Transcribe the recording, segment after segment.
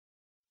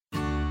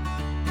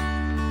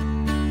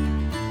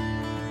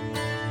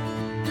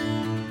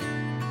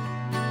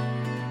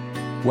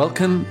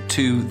Welcome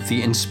to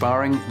the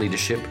Inspiring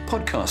Leadership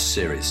podcast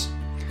series.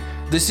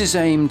 This is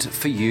aimed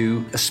for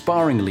you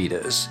aspiring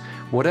leaders,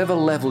 whatever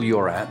level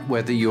you're at,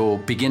 whether you're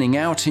beginning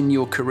out in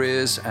your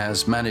careers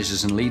as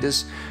managers and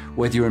leaders,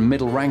 whether you're in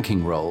middle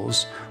ranking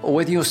roles, or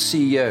whether you're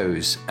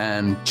CEOs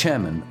and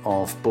chairmen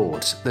of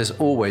boards. There's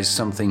always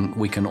something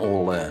we can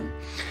all learn.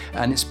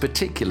 And it's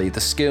particularly the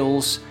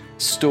skills,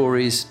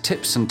 stories,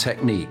 tips and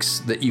techniques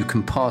that you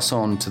can pass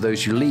on to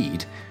those you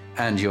lead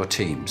and your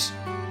teams.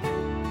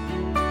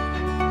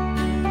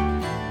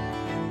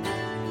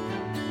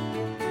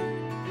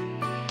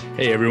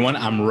 Hey everyone,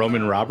 I'm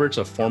Roman Roberts,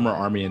 a former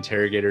Army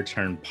interrogator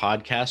turned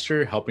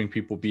podcaster, helping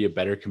people be a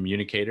better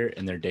communicator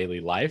in their daily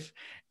life.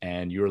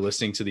 And you're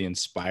listening to the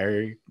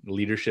Inspire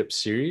Leadership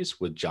series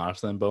with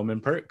Jonathan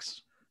Bowman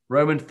Perks.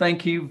 Roman,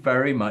 thank you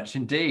very much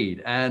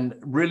indeed. And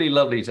really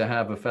lovely to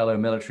have a fellow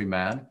military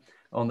man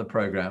on the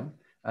program.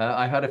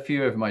 I've had a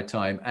few over my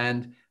time,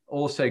 and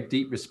also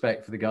deep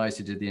respect for the guys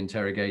who did the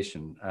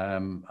interrogation.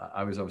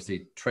 I was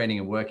obviously training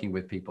and working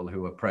with people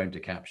who were prone to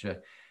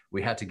capture.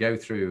 We had to go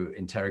through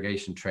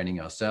interrogation training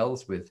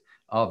ourselves with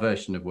our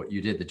version of what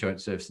you did, the Joint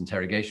Service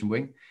Interrogation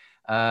Wing.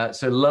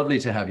 So lovely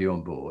to have you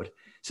on board.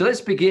 So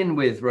let's begin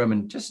with,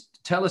 Roman,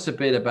 just tell us a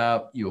bit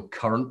about your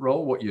current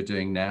role, what you're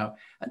doing now,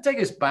 and take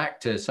us back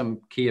to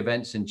some key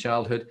events in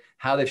childhood,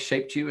 how they've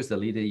shaped you as the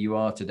leader you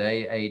are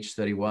today, age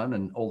 31,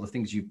 and all the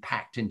things you've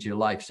packed into your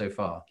life so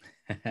far.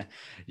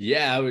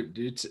 Yeah,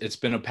 it's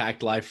been a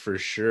packed life for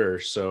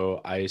sure.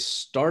 So I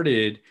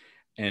started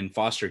in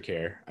foster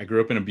care. I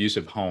grew up in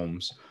abusive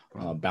homes.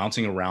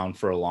 Bouncing around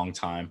for a long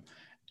time,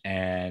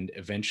 and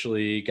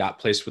eventually got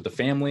placed with the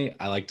family.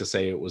 I like to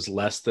say it was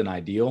less than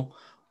ideal.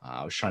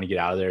 I was trying to get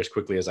out of there as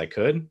quickly as I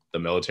could. The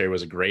military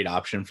was a great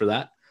option for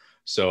that.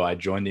 So I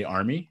joined the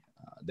Army.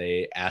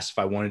 They asked if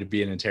I wanted to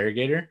be an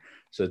interrogator.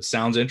 So it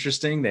sounds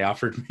interesting. They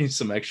offered me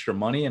some extra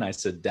money and I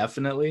said,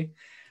 definitely.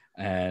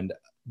 And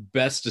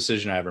best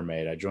decision I ever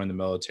made. I joined the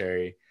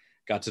military,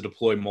 got to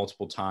deploy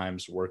multiple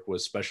times, work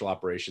with special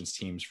operations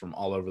teams from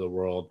all over the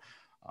world.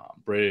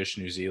 British,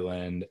 New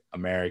Zealand,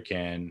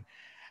 American,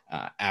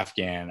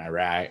 Afghan,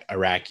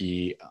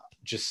 Iraqi,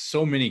 just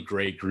so many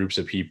great groups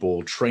of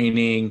people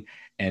training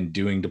and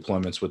doing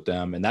deployments with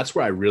them. And that's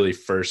where I really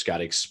first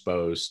got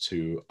exposed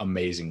to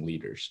amazing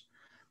leaders,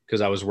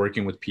 because I was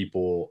working with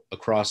people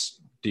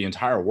across the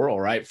entire world,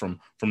 right? From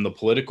the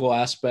political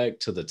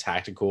aspect to the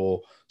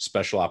tactical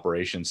special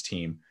operations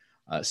team,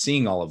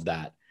 seeing all of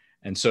that.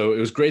 And so it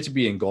was great to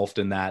be engulfed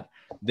in that.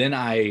 Then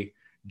I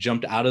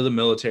jumped out of the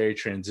military,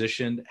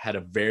 transitioned, had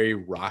a very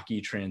rocky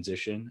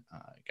transition,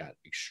 got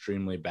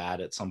extremely bad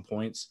at some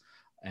points,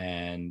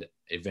 and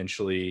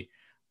eventually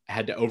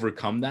had to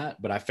overcome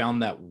that. But I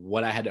found that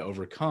what I had to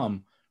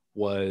overcome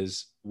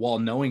was, while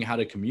knowing how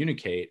to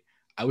communicate,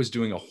 I was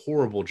doing a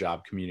horrible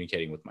job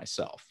communicating with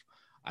myself.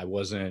 I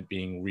wasn't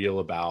being real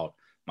about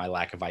my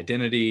lack of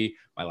identity,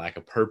 my lack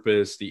of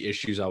purpose, the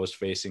issues I was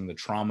facing, the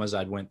traumas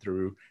I'd went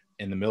through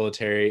in the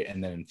military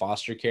and then in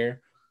foster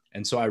care.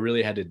 And so I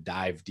really had to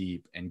dive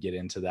deep and get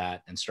into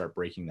that and start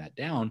breaking that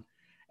down.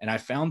 And I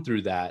found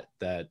through that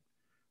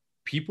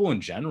people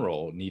in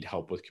general need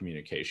help with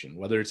communication,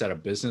 whether it's at a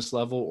business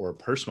level or a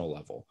personal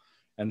level.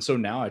 And so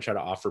now I try to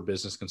offer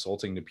business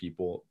consulting to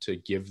people to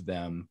give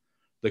them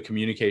the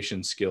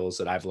communication skills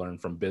that I've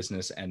learned from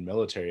business and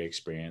military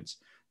experience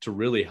to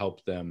really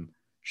help them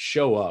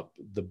show up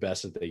the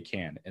best that they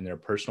can in their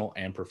personal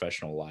and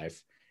professional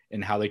life,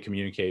 in how they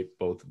communicate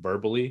both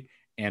verbally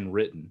and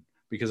written,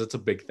 because it's a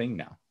big thing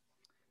now.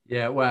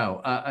 Yeah,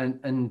 wow.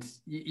 And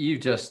you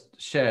just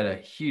shared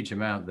a huge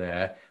amount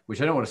there, which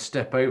I don't want to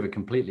step over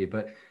completely,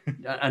 but,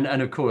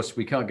 and of course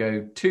we can't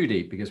go too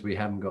deep because we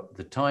haven't got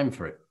the time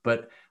for it,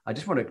 but I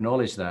just want to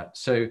acknowledge that.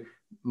 So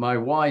my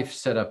wife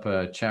set up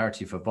a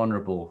charity for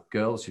vulnerable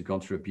girls who've gone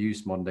through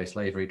abuse, modern day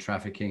slavery,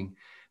 trafficking,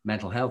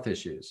 mental health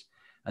issues.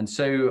 And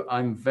so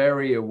I'm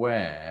very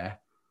aware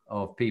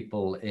of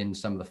people in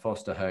some of the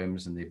foster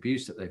homes and the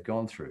abuse that they've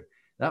gone through.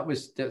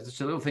 That's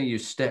a little thing you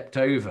stepped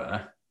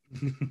over.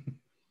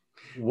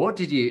 What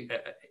did you,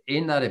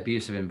 in that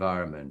abusive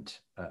environment,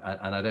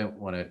 and I don't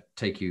want to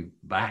take you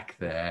back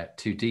there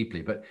too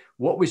deeply, but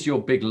what was your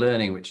big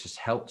learning which has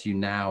helped you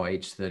now,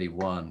 age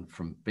 31,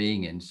 from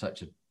being in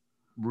such a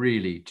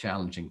really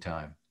challenging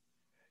time?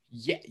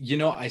 Yeah,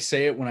 I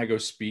say it when I go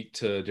speak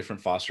to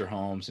different foster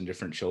homes and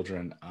different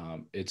children.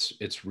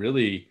 It's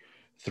really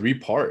three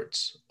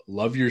parts: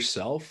 love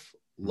yourself,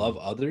 love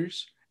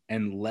others,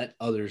 and let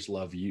others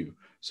love you.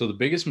 So the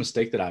biggest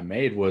mistake that I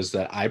made was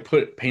that I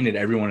painted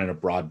everyone in a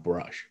broad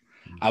brush.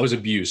 I was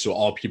abused, so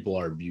all people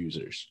are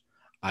abusers.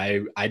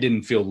 I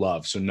didn't feel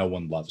love, so no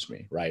one loves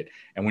me, right?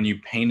 And when you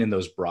paint in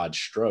those broad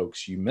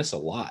strokes, you miss a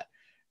lot.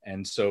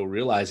 And so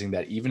realizing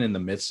that even in the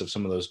midst of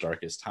some of those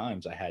darkest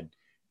times, I had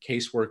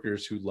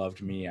caseworkers who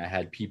loved me. I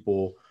had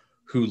people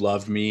who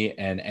loved me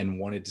and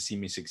wanted to see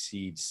me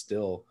succeed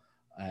still.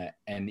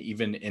 And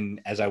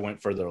even as I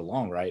went further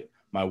along, right?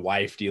 My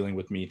wife dealing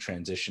with me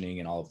transitioning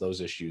and all of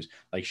those issues,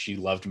 like, she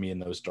loved me in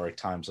those dark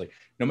times. Like,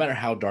 no matter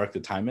how dark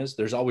the time is,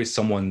 there's always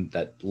someone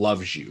that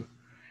loves you.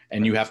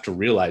 And you have to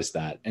realize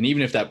that. And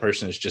even if that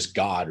person is just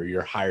God or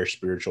your higher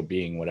spiritual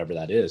being, whatever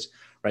that is,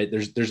 right?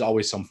 There's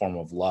always some form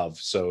of love.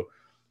 So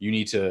you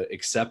need to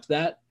accept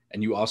that.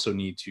 And you also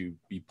need to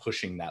be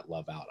pushing that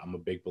love out. I'm a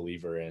big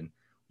believer in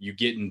you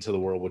get into the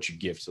world what you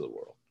give to the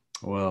world.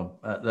 Well,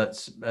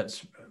 that's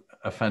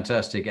a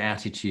fantastic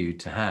attitude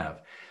to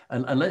have.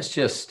 And let's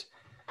just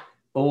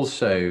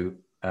also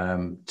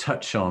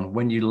touch on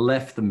when you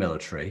left the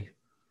military,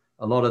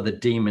 a lot of the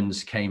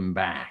demons came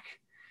back.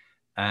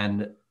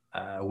 And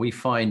we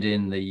find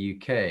in the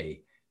UK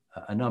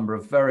a number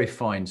of very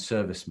fine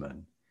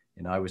servicemen.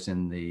 You know, I was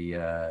in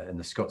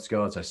the Scots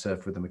Guards. I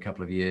served with them a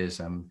couple of years.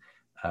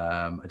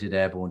 I did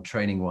airborne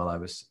training while I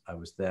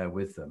was there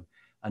with them.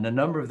 And a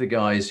number of the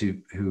guys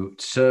who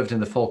served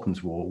in the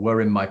Falklands War were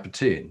in my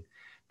platoon,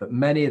 but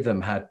many of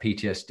them had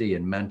PTSD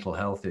and mental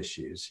health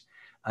issues.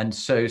 And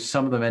so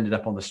some of them ended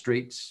up on the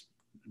streets,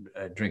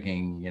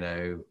 drinking, you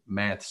know,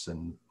 meths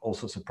and all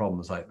sorts of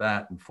problems like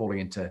that, and falling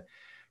into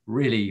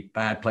really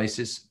bad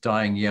places,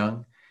 dying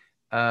young.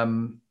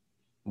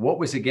 What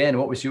was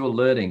your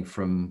learning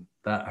from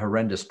that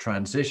horrendous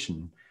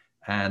transition?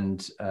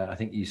 And I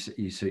think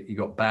you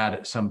got bad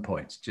at some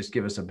points. Just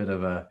give us a bit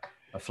of a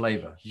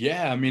flavor.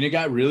 Yeah, I mean, it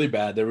got really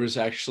bad. There was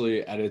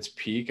actually at its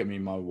peak. I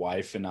mean, my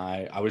wife and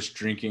I was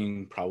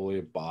drinking probably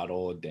a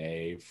bottle a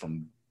day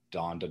from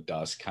dawn to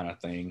dusk kind of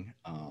thing.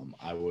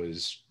 I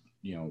was,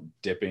 you know,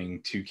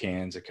 dipping 2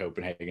 cans of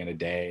Copenhagen a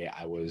day.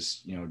 I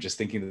was, you know, just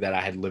thinking that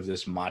I had lived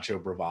this macho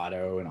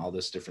bravado and all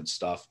this different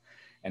stuff.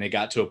 And it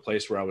got to a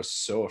place where I was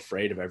so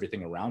afraid of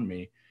everything around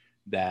me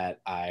that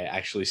I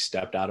actually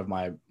stepped out of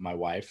my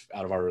wife,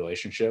 out of our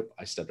relationship.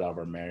 I stepped out of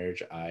our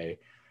marriage. I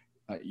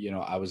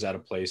was at a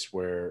place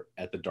where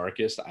at the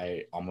darkest,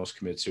 I almost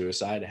committed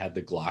suicide. I had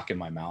the Glock in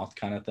my mouth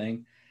kind of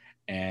thing.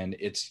 And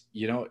it's,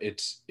 you know,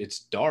 it's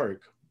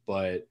dark,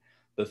 but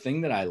the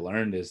thing that I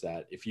learned is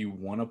that if you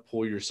want to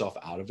pull yourself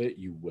out of it,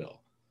 you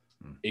will.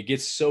 It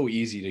gets so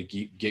easy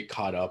to get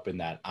caught up in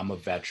that I'm a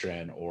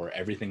veteran or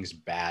everything's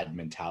bad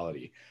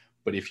mentality.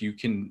 But if you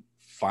can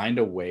find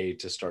a way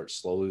to start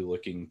slowly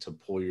looking to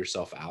pull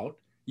yourself out,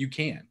 you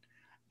can.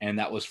 And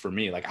that was for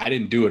me. Like, I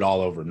didn't do it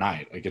all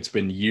overnight. Like, it's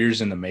been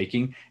years in the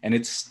making and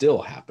it's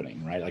still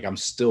happening, right? Like, I'm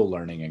still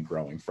learning and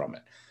growing from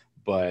it.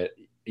 But,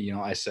 you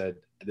know, I said,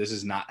 this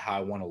is not how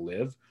I want to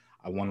live.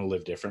 I want to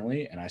live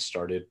differently. And I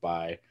started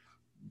by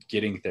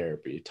getting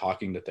therapy,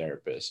 talking to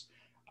therapists.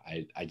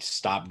 I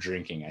stopped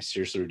drinking. I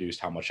seriously reduced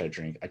how much I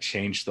drink. I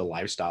changed the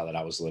lifestyle that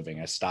I was living.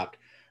 I stopped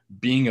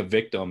being a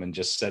victim and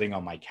just sitting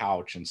on my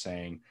couch and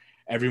saying,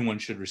 everyone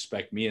should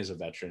respect me as a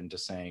veteran, to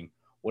saying,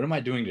 what am I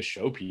doing to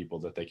show people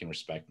that they can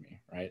respect me?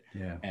 Right.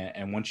 Yeah.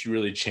 And once you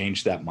really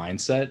change that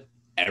mindset,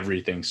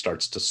 everything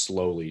starts to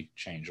slowly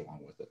change along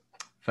with it.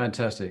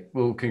 Fantastic.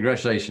 Well,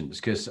 congratulations,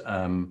 because,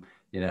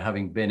 you know,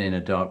 having been in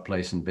a dark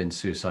place and been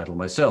suicidal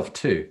myself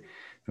too,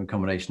 from a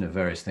combination of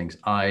various things,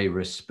 I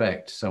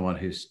respect someone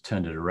who's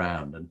turned it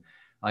around. And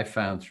I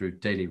found through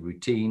daily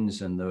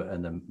routines and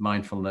the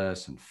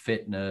mindfulness and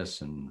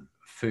fitness and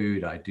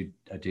food, I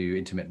do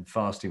intermittent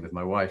fasting with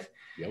my wife.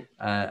 Yep.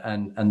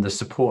 And the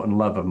support and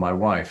love of my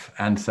wife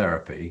and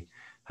therapy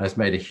has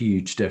made a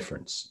huge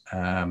difference.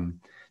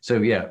 So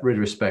yeah, really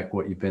respect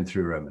what you've been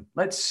through, Roman.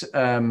 Let's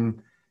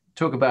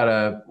talk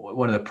about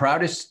one of the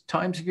proudest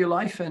times of your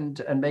life and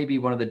maybe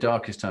one of the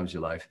darkest times of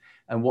your life,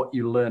 and what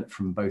you learned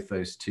from both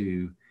those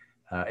two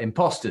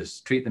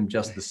imposters. Treat them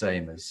just the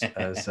same, as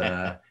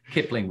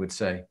Kipling would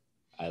say.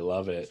 I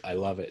love it. I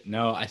love it.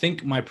 No, I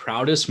think my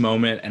proudest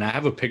moment, and I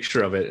have a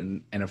picture of it,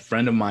 and a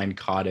friend of mine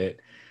caught it,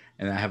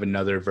 and I have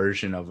another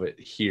version of it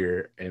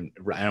here, and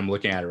I'm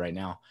looking at it right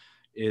now,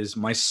 is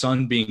my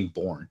son being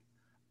born.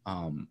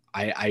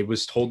 I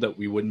was told that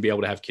we wouldn't be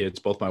able to have kids.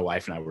 Both my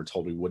wife and I were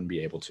told we wouldn't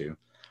be able to.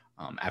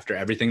 After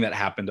everything that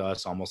happened to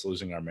us, almost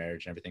losing our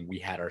marriage and everything, we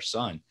had our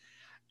son.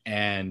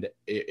 And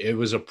it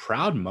was a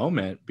proud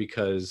moment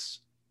because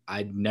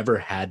I'd never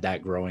had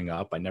that growing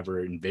up. I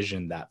never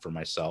envisioned that for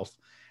myself.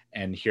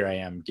 And here I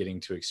am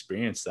getting to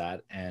experience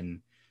that.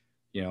 And,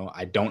 you know,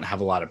 I don't have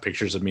a lot of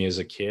pictures of me as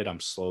a kid. I'm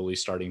slowly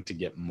starting to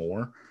get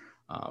more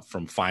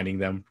from finding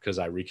them because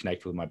I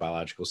reconnect with my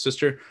biological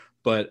sister.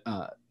 But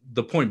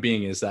the point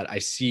being is that I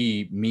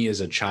see me as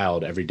a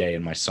child every day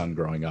and my son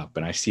growing up,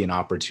 and I see an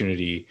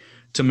opportunity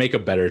to make a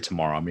better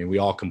tomorrow. I mean, we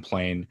all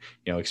complain,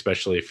 you know,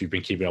 especially if you've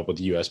been keeping up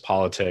with US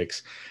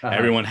politics,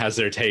 everyone has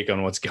their take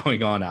on what's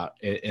going on out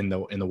in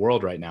the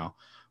world right now.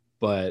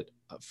 But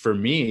for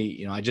me,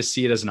 you know, I just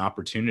see it as an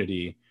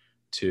opportunity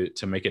to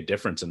make a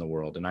difference in the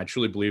world. And I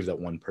truly believe that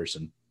one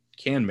person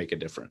can make a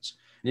difference.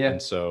 Yeah.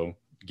 And so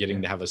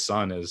getting to have a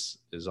son is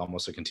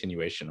almost a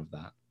continuation of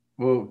that.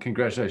 Well,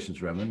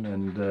 congratulations, Roman.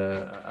 And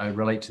I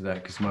relate to that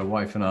because my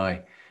wife and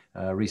I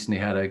recently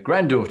had a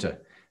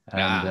granddaughter,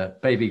 and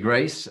baby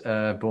Grace,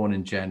 born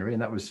in January,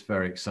 and that was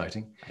very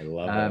exciting. I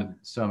love it.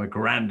 So I'm a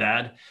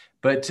granddad.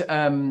 But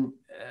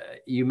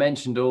you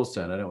mentioned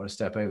also, and I don't want to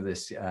step over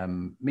this,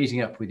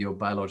 meeting up with your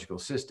biological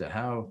sister.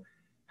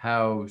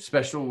 How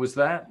special was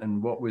that,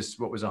 and what was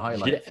a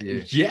highlight for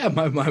you? Yeah,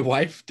 my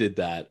wife did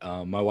that.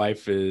 My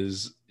wife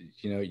is,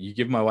 you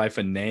give my wife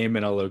a name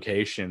and a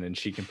location and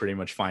she can pretty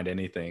much find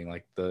anything.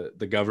 Like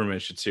the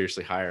government should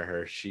seriously hire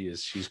her.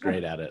 She's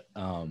great at it.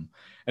 And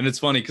it's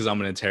funny because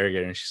I'm an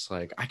interrogator and she's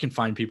like, I can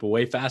find people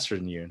way faster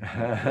than you.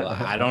 Well,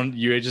 I don't,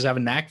 you just have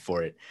a knack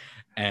for it.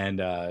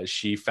 And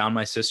she found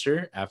my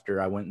sister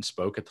after I went and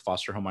spoke at the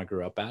foster home I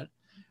grew up at.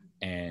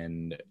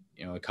 And,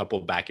 a couple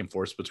of back and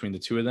forths between the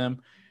two of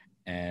them.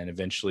 And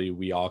eventually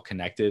we all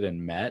connected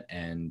and met.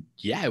 And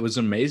yeah, it was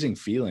an amazing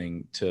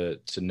feeling to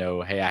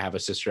know, hey, I have a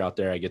sister out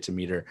there. I get to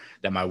meet her,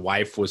 that my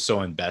wife was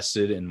so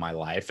invested in my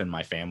life and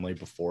my family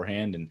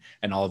beforehand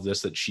and all of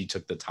this, that she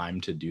took the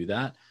time to do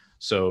that.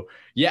 So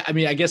yeah, I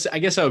mean, I guess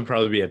I would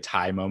probably be a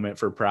tie moment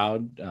for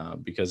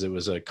Proud because it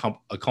was a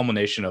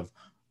culmination of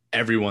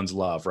everyone's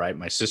love, right?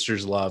 My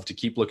sister's love to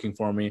keep looking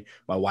for me,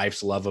 my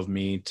wife's love of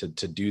me to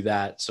do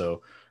that.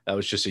 So that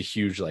was just a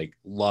huge like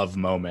love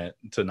moment,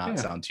 to not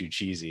sound too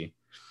cheesy.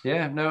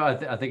 Yeah, no,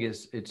 I think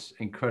it's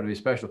incredibly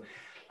special.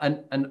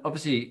 And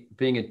obviously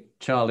being a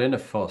child in a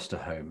foster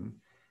home,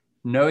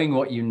 knowing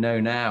what you know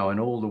now and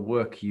all the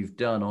work you've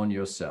done on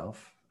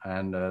yourself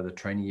and the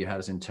training you had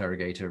as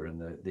interrogator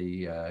and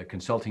the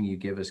consulting you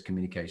give as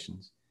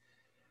communications.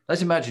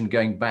 Let's imagine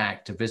going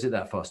back to visit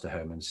that foster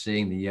home and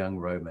seeing the young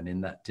Roman in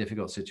that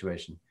difficult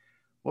situation.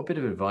 What bit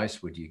of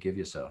advice would you give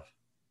yourself?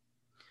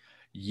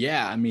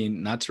 Yeah, I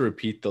mean, not to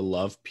repeat the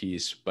love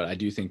piece, but I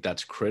do think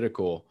that's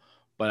critical.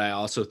 But I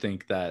also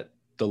think that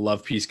the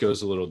love piece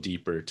goes a little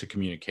deeper to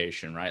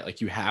communication, right? Like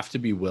you have to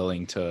be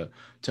willing to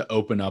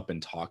open up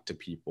and talk to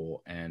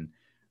people. And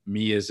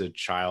me as a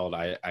child,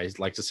 I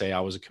like to say I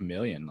was a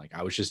chameleon. Like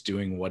I was just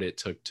doing what it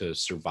took to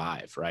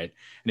survive, right?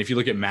 And if you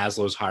look at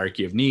Maslow's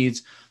hierarchy of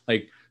needs,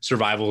 like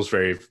survival is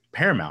very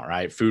paramount,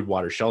 right? Food,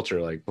 water,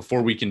 shelter. Like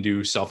before we can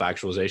do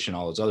self-actualization,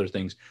 all those other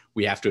things,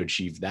 we have to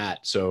achieve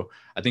that. So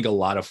I think a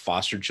lot of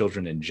foster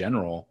children in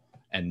general,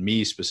 and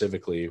me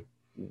specifically,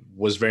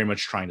 was very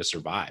much trying to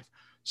survive.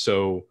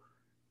 So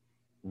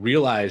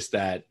realize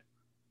that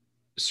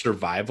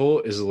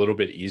survival is a little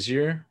bit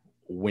easier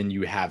when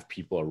you have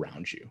people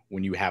around you,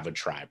 when you have a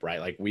tribe, right?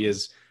 Like we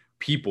as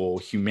people,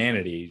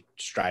 humanity,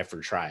 strive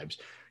for tribes,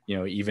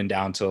 even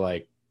down to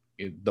like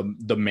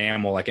the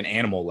mammal, like an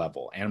animal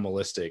level,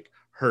 animalistic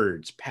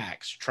herds,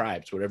 packs,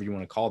 tribes, whatever you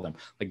want to call them,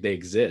 like they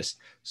exist.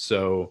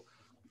 So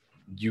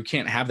you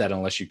can't have that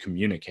unless you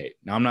communicate.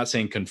 Now, I'm not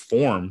saying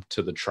conform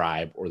to the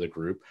tribe or the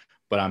group,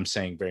 but I'm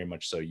saying very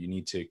much so you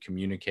need to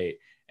communicate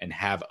and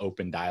have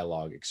open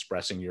dialogue,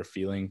 expressing your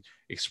feeling,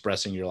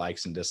 expressing your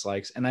likes and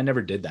dislikes. And I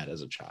never did that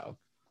as a child.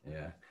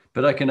 Yeah.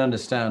 But I can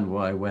understand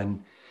why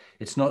when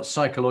it's not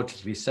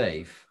psychologically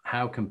safe,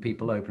 how can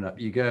people open up?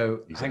 You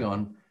go, hang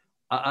on,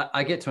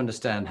 I get to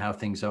understand how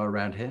things are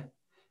around here.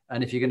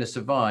 And if you're going to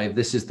survive,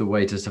 this is the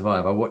way to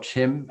survive. I watch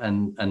him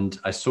and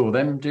I saw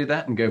them do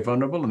that and go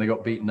vulnerable and they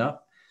got beaten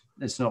up.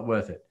 It's not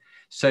worth it.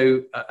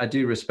 So I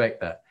do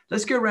respect that.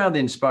 Let's go around the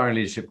Inspiring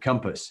Leadership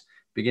Compass,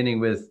 beginning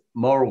with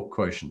moral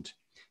quotient.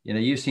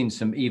 You've seen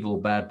some evil,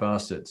 bad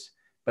bastards,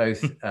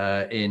 both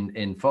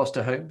in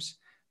foster homes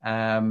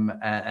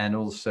and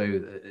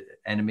also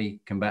enemy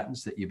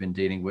combatants that you've been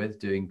dealing with,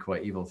 doing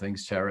quite evil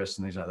things, terrorists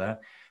and things like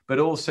that. But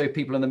also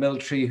people in the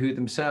military who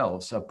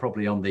themselves are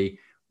probably on the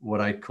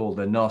what I call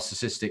the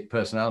narcissistic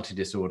personality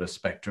disorder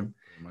spectrum.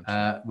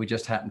 We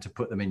just happen to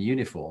put them in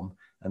uniform,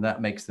 and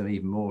that makes them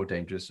even more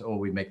dangerous. Or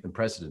we make them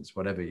presidents,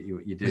 whatever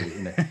you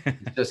do.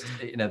 Just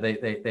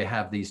they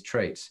have these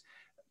traits.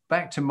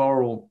 Back to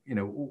moral,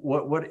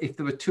 what if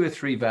there were 2 or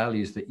 3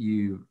 values that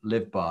you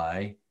live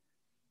by?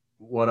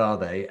 What are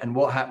they, and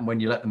what happened when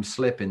you let them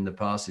slip in the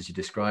past, as you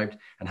described,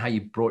 and how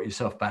you brought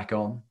yourself back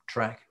on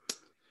track?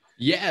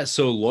 Yeah,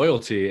 so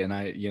loyalty, and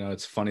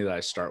it's funny that I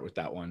start with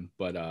that one,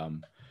 but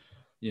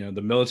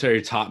the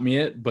military taught me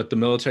it, but the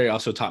military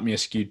also taught me a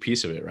skewed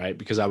piece of it, right?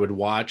 Because I would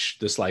watch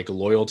this like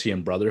loyalty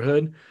and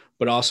brotherhood,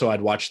 but also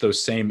I'd watch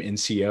those same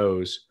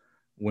NCOs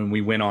when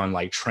we went on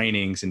like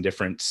trainings in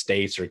different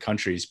states or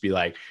countries be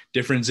like,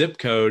 different zip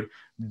code,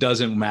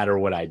 doesn't matter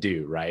what I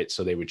do, right?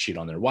 So they would cheat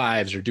on their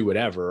wives or do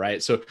whatever,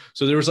 right? So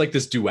there was like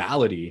this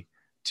duality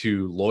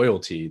to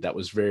loyalty that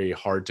was very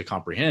hard to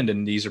comprehend.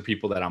 And these are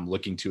people that I'm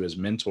looking to as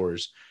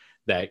mentors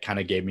that kind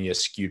of gave me a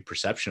skewed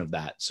perception of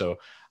that. So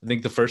I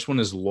think the first one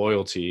is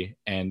loyalty.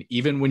 And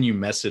even when you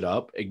mess it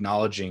up,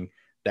 acknowledging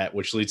that,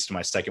 which leads to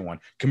my second one,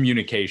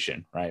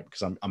 communication, right?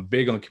 Because I'm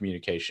big on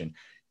communication.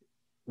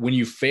 When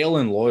you fail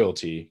in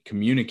loyalty,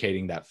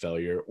 communicating that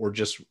failure or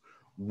just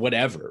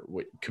whatever,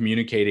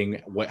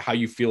 communicating how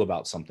you feel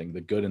about something,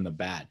 the good and the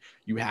bad,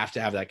 you have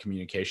to have that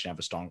communication, have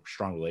a strong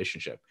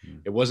relationship.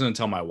 It wasn't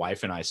until my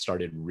wife and I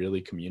started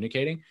really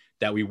communicating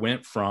that we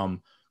went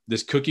from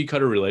this cookie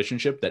cutter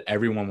relationship that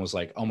everyone was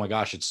like, oh my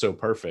gosh, it's so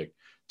perfect,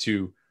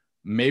 to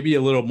maybe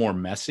a little more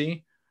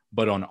messy,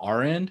 but on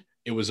our end,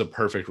 it was a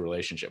perfect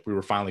relationship. We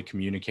were finally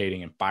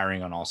communicating and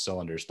firing on all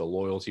cylinders. The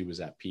loyalty was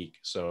at peak.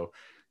 So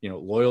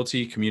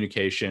loyalty,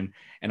 communication.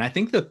 And I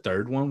think the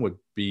third one would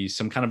be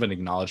some kind of an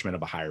acknowledgement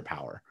of a higher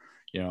power,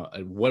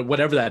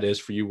 whatever that is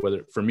for you,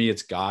 whether for me,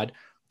 it's God,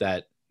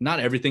 that not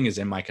everything is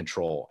in my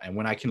control. And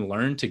when I can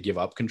learn to give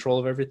up control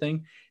of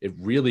everything, it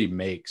really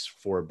makes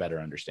for a better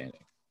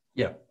understanding.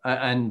 Yeah.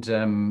 And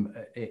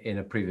in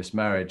a previous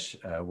marriage,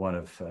 one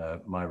of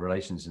my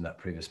relations in that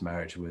previous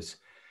marriage was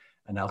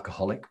an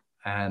alcoholic.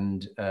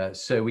 And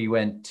so we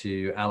went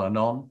to Al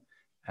Anon,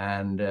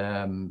 and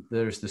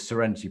there's the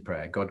serenity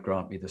prayer. God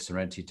grant me the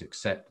serenity to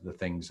accept the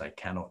things I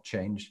cannot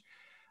change,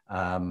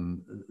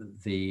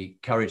 the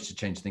courage to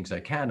change things I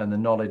can, and the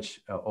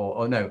knowledge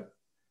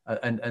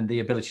and the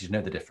ability to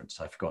know the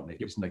difference. I've forgotten it.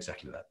 It's not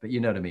exactly that, but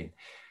you know what I mean.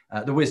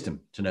 The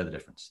wisdom to know the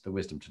difference,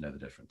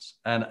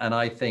 And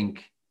I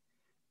think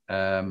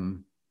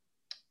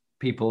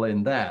people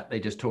in that, they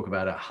just talk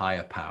about a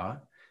higher power.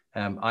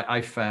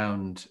 I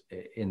found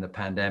in the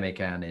pandemic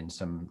and in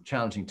some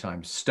challenging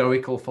times,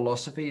 Stoical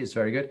philosophy is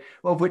very good.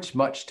 Well, of which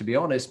much, to be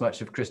honest,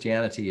 much of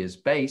Christianity is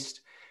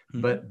based,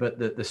 but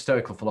the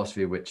Stoical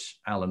philosophy, which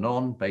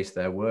Al-Anon based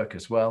their work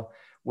as well,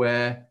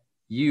 where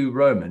you,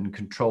 Roman,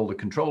 control the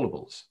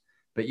controllables,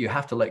 but you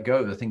have to let go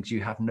of the things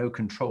you have no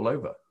control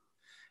over.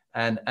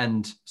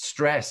 And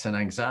stress and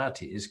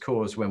anxiety is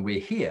caused when we're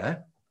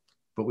here,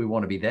 but we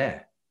want to be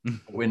there.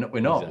 We're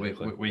not.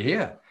 Exactly. We're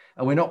here,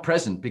 and we're not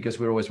present because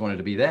we're always wanted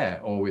to be there,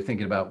 or we're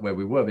thinking about where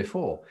we were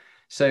before.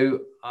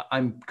 So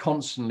I'm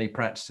constantly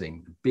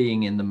practicing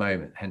being in the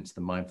moment, hence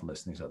the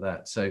mindfulness, things like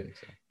that. So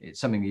it's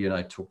something you and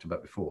I talked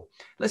about before.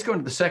 Let's go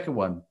into the second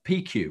one,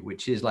 PQ,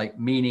 which is like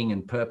meaning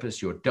and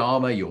purpose, your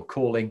dharma, your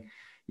calling.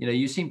 You know,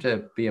 you seem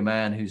to be a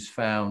man who's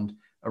found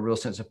a real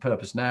sense of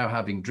purpose now,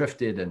 having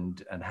drifted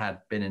and had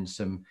been in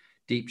some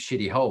deep,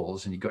 shitty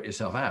holes, and you got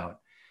yourself out.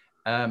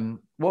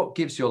 What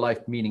gives your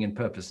life meaning and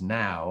purpose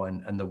now,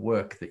 and the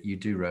work that you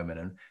do,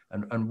 Roman,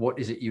 and what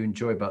is it you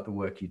enjoy about the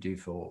work you do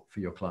for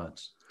your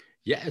clients?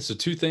 Yeah, so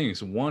two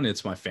things. One,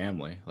 it's my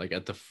family, like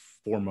at the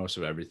foremost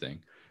of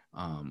everything.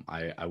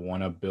 I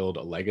want to build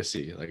a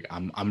legacy. Like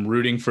I'm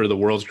rooting for the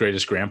world's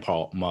greatest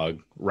grandpa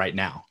mug right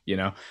now, you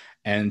know?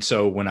 And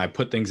so when I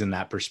put things in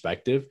that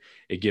perspective,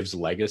 it gives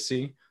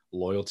legacy,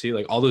 loyalty,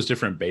 like all those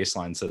different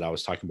baselines that I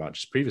was talking about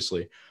just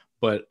previously.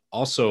 But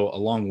also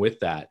along with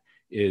that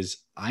is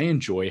I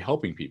enjoy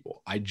helping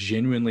people. I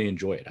genuinely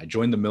enjoy it. I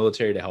joined the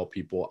military to help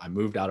people. I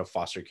moved out of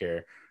foster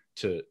care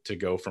to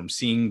go from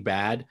seeing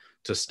bad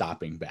to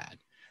stopping bad.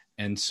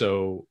 And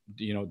so,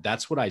 you know,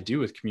 that's what I do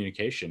with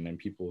communication. And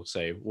people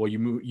say, well,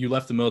 you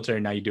left the military,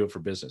 now you do it for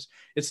business.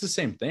 It's the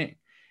same thing.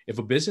 If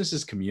a business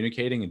is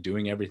communicating and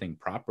doing everything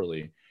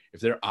properly, if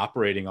they're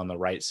operating on the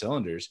right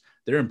cylinders,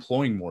 they're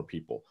employing more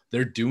people,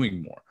 they're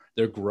doing more,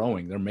 they're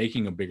growing, they're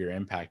making a bigger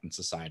impact in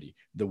society.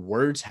 The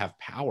words have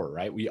power,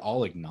 right? We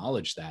all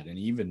acknowledge that. And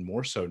even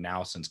more so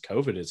now since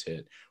COVID has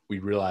hit, we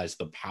realize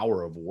the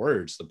power of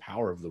words, the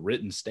power of the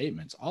written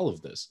statements, all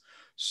of this.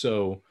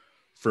 So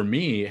for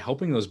me,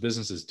 helping those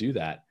businesses do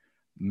that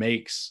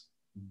makes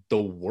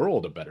the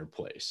world a better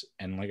place.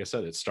 And like I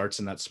said, it starts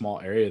in that small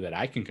area that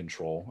I can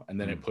control, and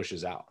then it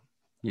pushes out.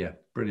 Yeah,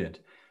 brilliant.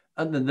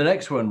 And then the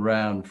next one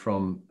round,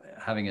 from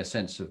having a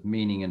sense of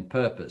meaning and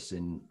purpose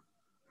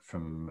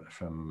from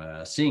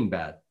seeing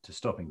bad to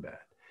stopping bad,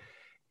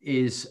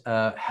 is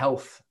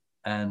health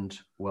and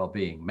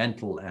well-being,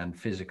 mental and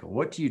physical.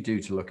 What do you do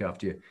to look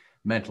after your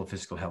mental,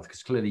 physical health?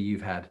 Because clearly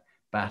you've had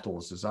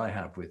battles, as I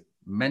have, with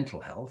mental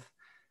health.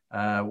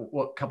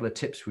 What couple of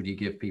tips would you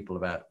give people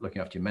about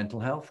looking after your mental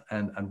health,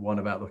 and one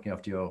about looking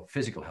after your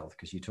physical health?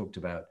 Because you talked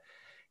about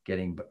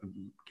getting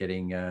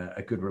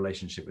a good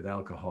relationship with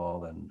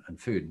alcohol and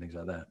food and things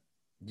like that.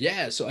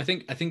 Yeah. So I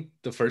think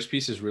the first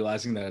piece is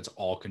realizing that it's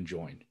all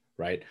conjoined,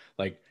 right?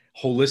 Like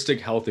holistic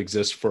health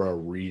exists for a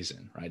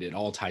reason, right? It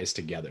all ties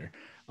together.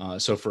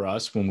 So for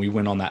us, when we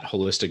went on that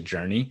holistic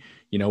journey,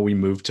 you know, we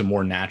moved to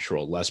more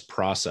natural, less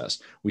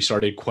processed. We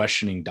started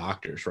questioning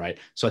doctors, right?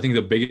 So I think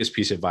the biggest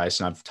piece of advice,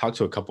 and I've talked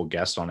to a couple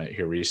guests on it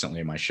here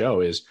recently in my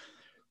show, is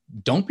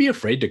don't be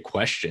afraid to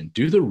question.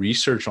 Do the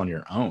research on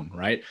your own,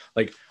 right?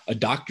 Like a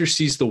doctor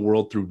sees the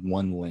world through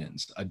one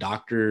lens. A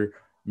doctor,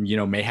 you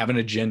know, may have an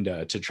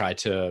agenda to try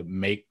to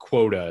make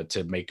quota,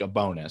 to make a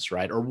bonus,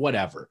 right? Or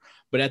whatever.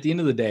 But at the end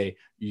of the day,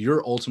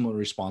 you're ultimately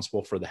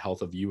responsible for the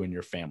health of you and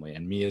your family.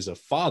 And me as a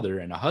father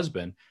and a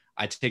husband,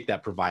 I take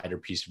that provider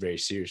piece very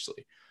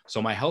seriously.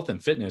 So my health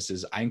and fitness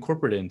is I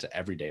incorporate it into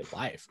everyday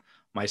life.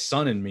 My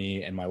son and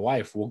me and my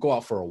wife will go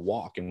out for a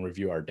walk and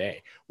review our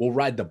day. We'll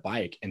ride the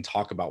bike and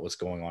talk about what's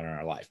going on in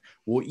our life.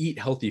 We'll eat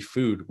healthy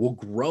food. We'll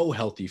grow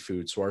healthy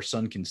food so our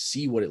son can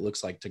see what it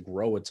looks like to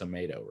grow a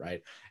tomato,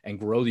 right? And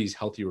grow these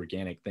healthy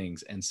organic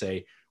things and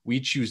say, we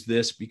choose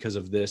this because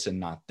of this and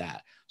not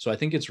that. So I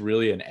think it's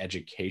really an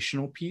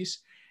educational piece.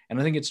 And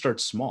I think it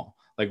starts small.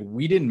 Like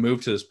we didn't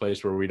move to this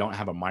place where we don't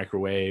have a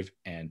microwave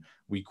and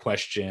we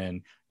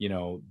question, you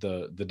know,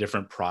 the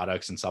different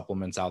products and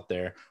supplements out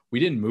there. We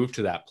didn't move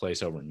to that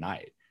place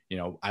overnight. You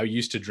know, I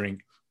used to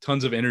drink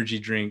tons of energy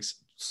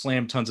drinks,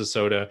 slam tons of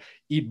soda,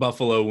 eat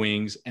buffalo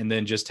wings, and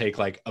then just take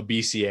like a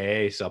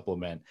BCAA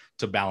supplement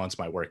to balance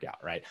my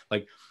workout, right?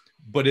 Like,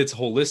 but it's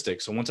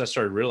holistic. So once I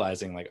started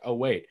realizing like, oh,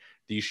 wait,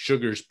 these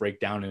sugars break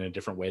down in a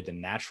different way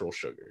than natural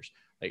sugars,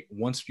 like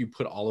once you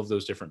put all of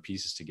those different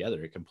pieces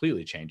together, it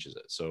completely changes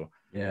it. So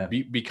Yeah.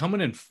 Become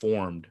an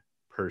informed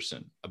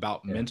person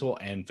about mental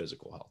and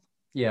physical health.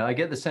 Yeah, I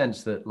get the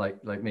sense that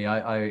like me,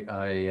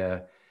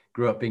 I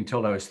grew up being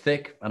told I was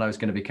thick and I was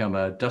going to become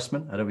a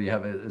dustman. I don't know if you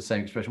have the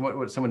same expression.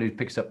 What someone who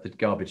picks up the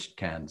garbage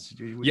cans?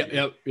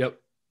 Yep.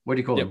 What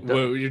do you call them?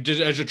 Well, you're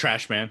just as a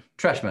trash man.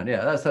 Trash man.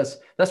 Yeah,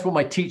 that's what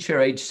my teacher,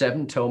 age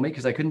 7, told me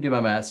because I couldn't do my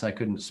maths and I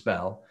couldn't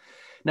spell.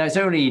 Now it's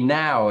only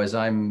now, as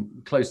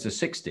I'm close to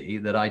 60,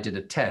 that I did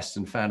a test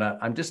and found out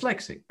I'm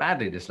dyslexic,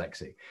 badly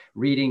dyslexic,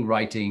 reading,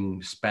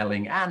 writing,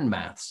 spelling, and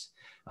maths.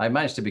 I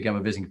managed to become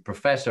a visiting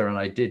professor and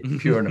I did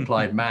pure and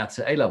applied maths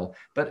at A-level.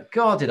 But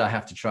God, did I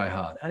have to try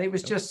hard. And it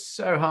was just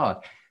so hard.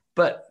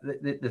 But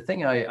the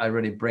thing I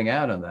really bring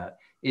out on that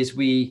is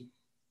we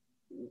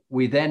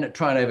then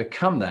try and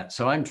overcome that.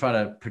 So I'm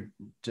trying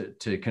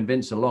to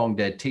convince a long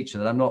dead teacher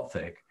that I'm not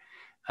thick.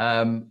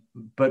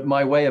 But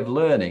my way of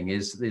learning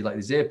is like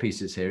these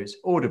earpieces here, it's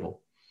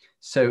audible.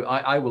 So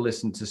I will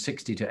listen to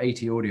 60 to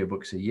 80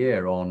 audiobooks a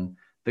year on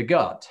the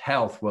gut,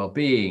 health,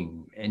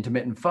 well-being,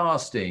 intermittent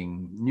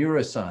fasting,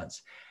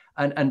 neuroscience.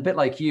 And a bit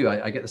like you,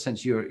 I get the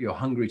sense you're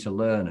hungry to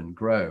learn and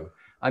grow.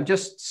 I'm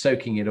just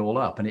soaking it all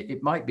up. And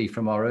it might be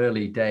from our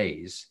early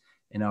days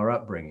in our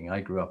upbringing. I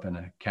grew up in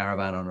a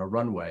caravan on a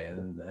runway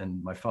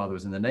and my father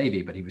was in the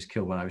Navy, but he was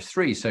killed when I was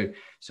 3. So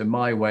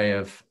my way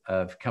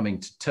of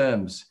coming to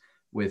terms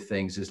with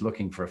things is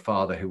looking for a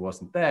father who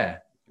wasn't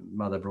there.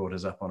 Mother brought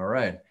us up on her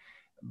own.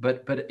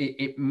 But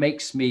it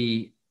makes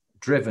me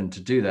driven to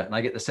do that. And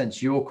I get the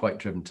sense you're quite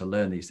driven to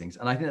learn these things.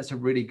 And I think that's a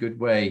really good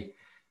way,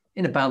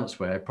 in a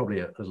balanced way, probably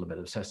a little bit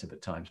obsessive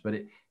at times,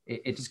 but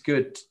it's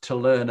good to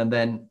learn. And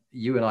then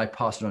you and I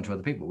pass it on to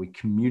other people. We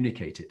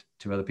communicate it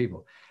to other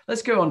people.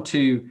 Let's go on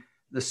to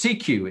the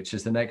CQ, which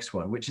is the next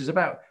one, which is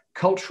about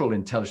cultural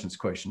intelligence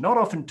quotient. Not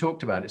often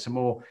talked about. It's a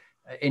more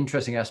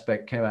interesting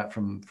aspect, came out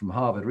from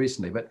Harvard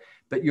recently,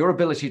 but your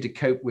ability to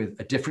cope with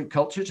a different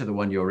culture to the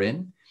one you're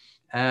in.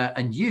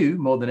 And you,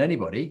 more than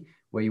anybody,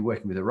 where you're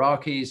working with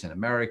Iraqis and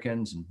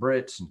Americans and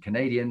Brits and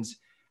Canadians,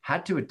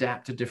 had to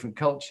adapt to different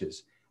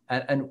cultures.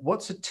 And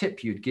what's a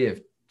tip you'd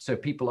give so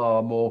people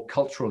are more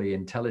culturally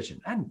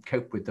intelligent and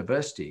cope with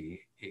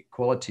diversity,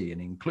 equality,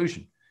 and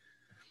inclusion?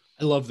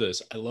 I love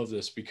this.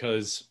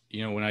 Because,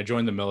 when I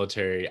joined the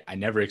military, I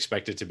never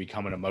expected to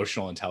become an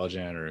emotional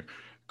intelligent or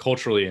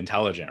culturally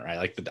intelligent, right?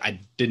 Like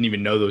I didn't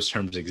even know those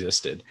terms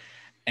existed.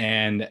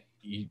 And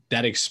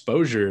that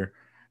exposure,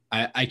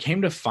 I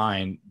came to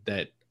find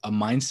that a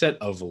mindset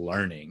of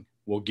learning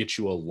will get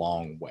you a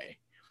long way.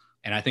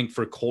 And I think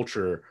for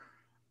culture,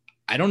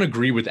 I don't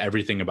agree with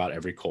everything about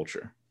every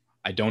culture.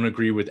 I don't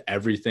agree with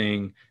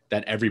everything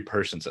that every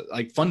person says.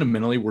 Like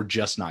fundamentally, we're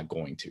just not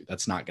going to.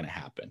 That's not going to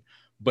happen.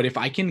 But if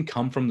I can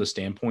come from the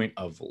standpoint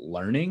of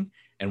learning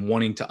and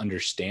wanting to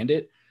understand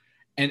it,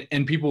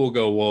 and people will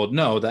go, well,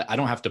 no, that I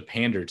don't have to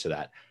pander to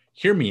that.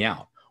 Hear me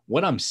out.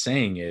 What I'm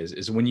saying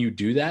is when you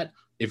do that,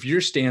 if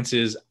your stance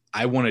is,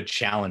 I want to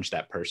challenge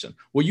that person,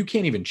 well, you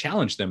can't even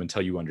challenge them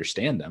until you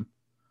understand them.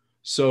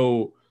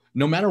 So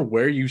no matter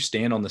where you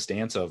stand on the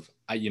stance of,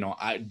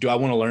 do I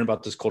want to learn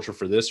about this culture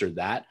for this or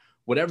that,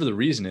 whatever the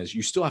reason is,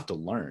 you still have to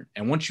learn.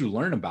 And once you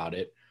learn about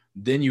it,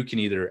 then you can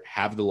either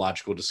have the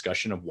logical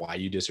discussion of why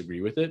you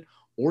disagree with it,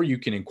 or you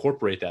can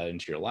incorporate that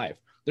into your life.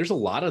 There's a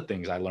lot of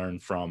things I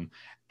learned from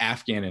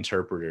Afghan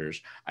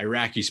interpreters,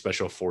 Iraqi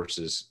special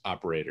forces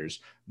operators,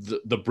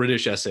 the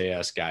British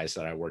SAS guys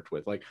that I worked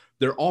with. Like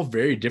they're all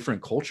very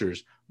different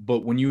cultures,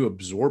 but when you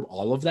absorb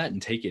all of that and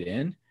take it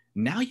in,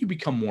 now you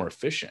become more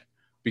efficient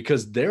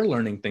because they're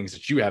learning things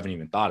that you haven't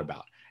even thought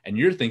about. And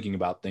you're thinking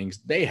about things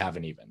they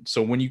haven't even.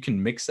 So when you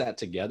can mix that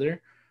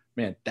together,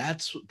 man,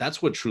 that's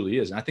what truly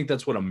is. And I think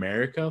that's what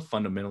America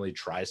fundamentally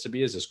tries to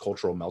be, is this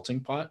cultural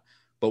melting pot,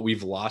 but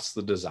we've lost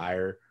the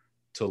desire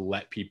to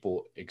let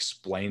people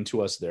explain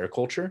to us their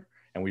culture.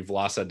 And we've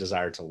lost that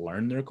desire to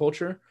learn their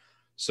culture.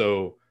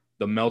 So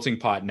the melting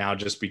pot now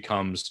just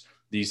becomes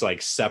these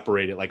like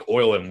separated, like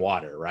oil and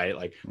water, right?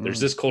 Like there's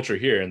this culture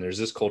here and there's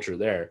this culture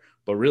there,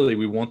 but really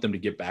we want them to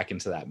get back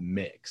into that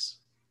mix.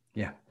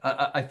 Yeah,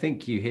 I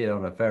think you hit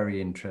on a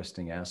very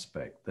interesting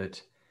aspect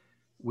that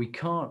we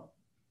can't,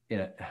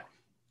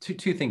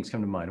 two things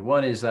come to mind.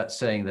 One is that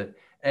saying that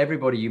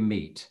everybody you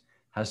meet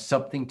has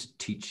something to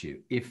teach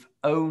you if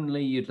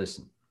only you'd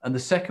listen. And the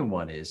second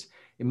one is,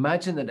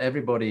 imagine that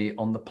everybody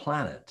on the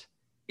planet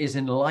is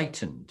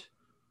enlightened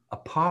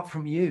apart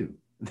from you.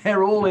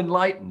 They're all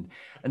enlightened.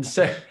 And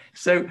so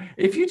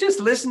if you just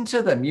listen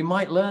to them, you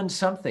might learn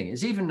something.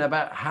 It's even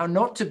about how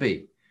not to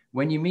be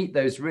when you meet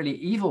those really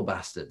evil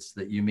bastards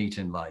that you meet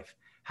in life,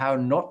 how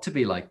not to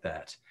be like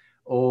that.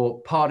 Or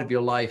part of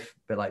your life,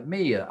 but like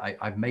me,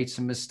 I've made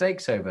some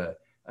mistakes over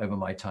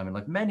my time in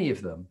life, many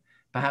of them,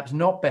 perhaps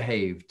not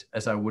behaved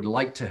as I would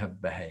like to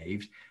have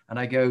behaved. And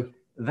I go,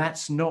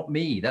 that's not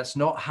me. That's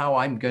not how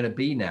I'm going to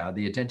be now.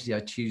 The identity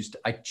I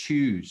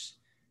choose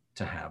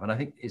to have. And I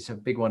think it's a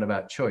big one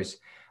about choice.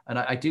 And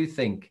I do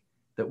think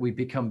that we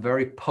become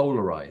very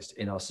polarized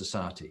in our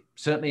society.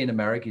 Certainly in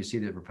America, you see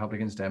that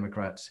Republicans,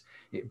 Democrats,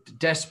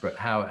 desperate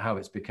how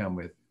it's become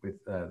with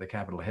the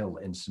Capitol Hill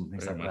incident,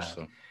 things Very like much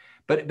that. so.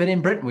 But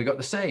in Britain, we got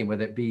the same,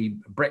 whether it be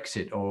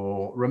Brexit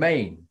or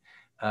Remain.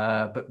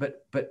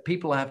 But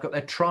people have got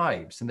their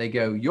tribes, and they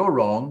go, "You're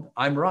wrong,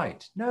 I'm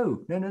right."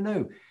 No.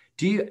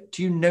 Do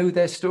you know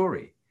their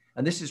story?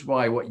 And this is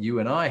why what you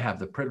and I have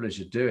the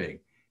privilege of doing,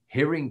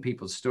 hearing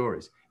people's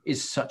stories,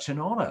 is such an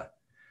honor.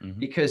 Mm-hmm.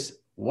 Because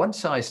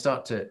once I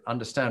start to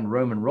understand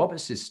Roman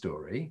Roberts'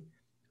 story,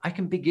 I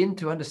can begin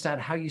to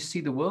understand how you see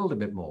the world a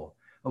bit more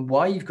and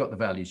why you've got the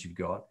values you've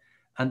got.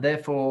 And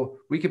therefore,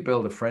 we could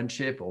build a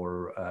friendship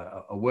or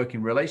a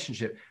working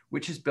relationship,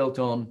 which is built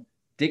on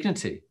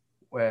dignity,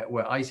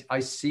 where I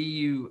see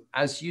you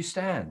as you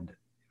stand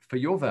for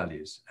your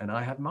values and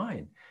I have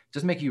mine. It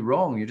doesn't make you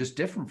wrong. You're just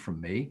different from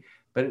me.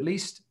 But at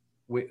least,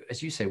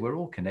 as you say, we're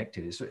all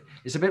connected.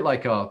 It's a bit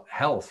like our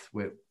health.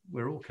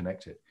 We're all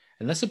connected.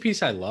 And that's the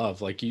piece I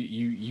love. Like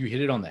you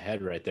hit it on the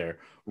head right there.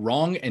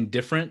 Wrong and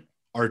different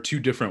are two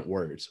different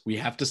words. We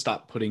have to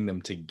stop putting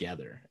them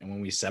together. And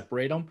when we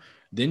separate them,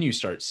 then you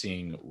start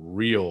seeing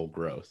real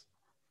growth.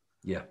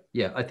 Yeah,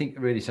 I think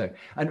really so.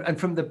 And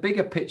from the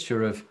bigger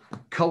picture of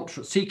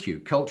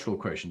CQ, cultural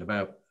question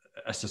about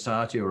a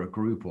society or a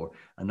group or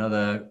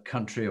another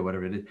country or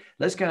whatever it is,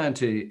 let's go on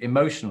to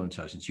emotional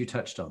intelligence. You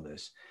touched on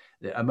this,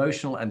 the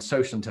emotional and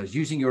social intelligence,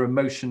 using your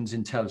emotions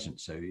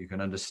intelligence so you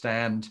can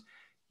understand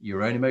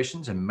your own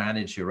emotions and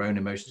manage your own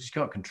emotions. You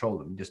can't control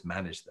them, just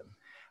manage them.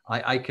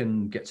 I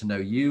can get to know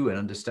you and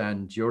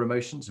understand your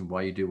emotions and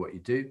why you do what you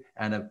do,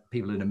 and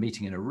people in a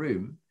meeting in a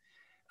room.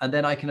 And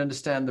then I can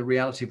understand the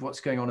reality of what's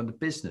going on in the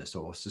business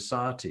or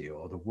society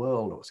or the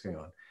world or what's going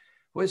on.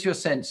 What's your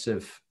sense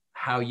of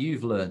how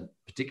you've learned,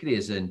 particularly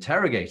as an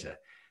interrogator?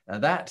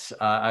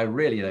 I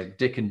really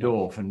Dick and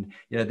Dorf, and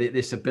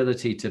this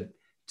ability to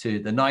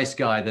the nice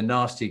guy, the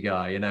nasty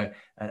guy,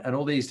 and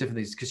all these different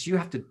things, because you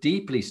have to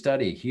deeply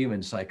study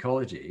human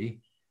psychology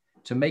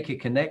to make a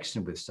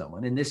connection with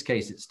someone. In this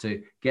case, it's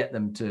to get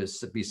them to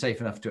be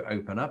safe enough to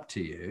open up to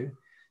you,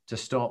 to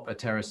stop a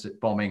terrorist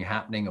bombing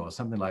happening or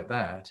something like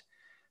that.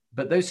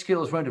 But those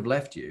skills won't have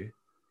left you,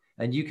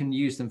 and you can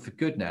use them for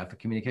good now for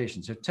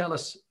communication. So tell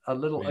us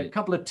a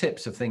couple of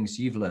tips of things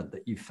you've learned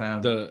that you've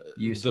found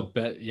useful.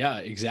 Yeah,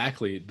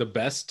 exactly. The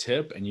best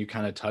tip, and you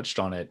kind of touched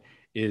on it,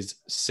 is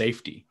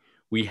safety.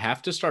 We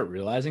have to start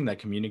realizing that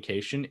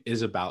communication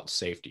is about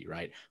safety,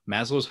 right?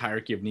 Maslow's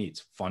hierarchy of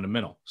needs,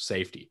 fundamental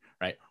safety,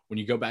 right? When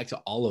you go back to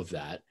all of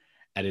that,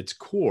 at its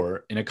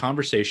core, in a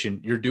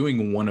conversation, you're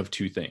doing one of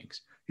two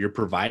things. You're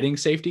providing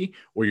safety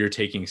or you're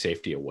taking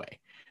safety away.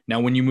 Now,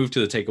 when you move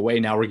to the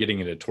takeaway, now we're getting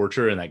into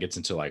torture, and that gets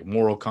into like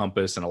moral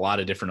compass and a lot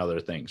of different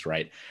other things,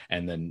 right?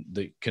 And then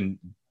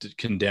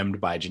condemned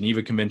by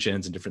Geneva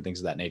Conventions and different things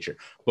of that nature.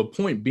 But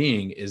point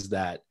being is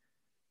that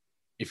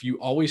if you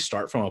always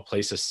start from a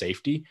place of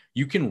safety,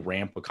 you can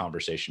ramp a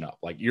conversation up.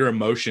 Like your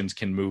emotions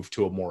can move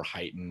to a more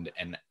heightened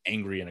and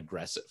angry and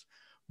aggressive.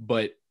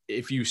 But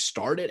if you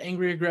start at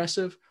angry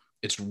aggressive,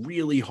 it's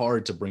really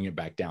hard to bring it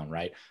back down,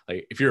 right?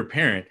 Like if you're a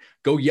parent,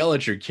 go yell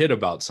at your kid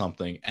about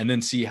something and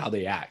then see how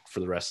they act for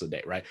the rest of the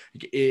day, right?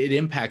 It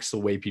impacts the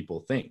way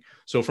people think.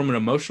 So from an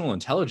emotional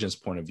intelligence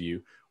point of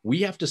view,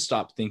 we have to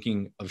stop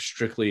thinking of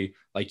strictly,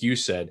 like you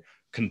said,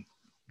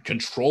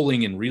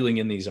 controlling and reeling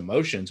in these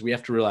emotions. We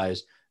have to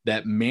realize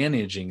that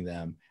managing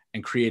them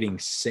and creating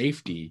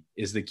safety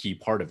is the key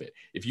part of it.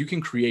 If you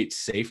can create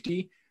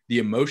safety, the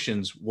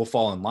emotions will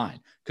fall in line,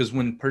 because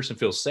when a person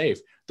feels safe,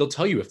 they'll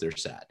tell you if they're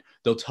sad.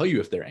 They'll tell you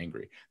if they're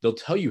angry. They'll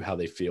tell you how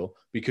they feel,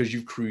 because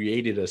you've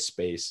created a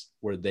space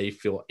where they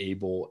feel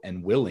able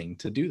and willing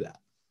to do that.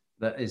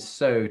 That is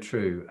so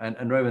true.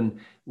 And Roman,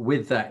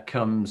 with that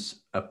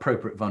comes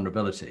appropriate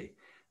vulnerability.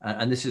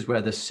 And this is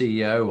where the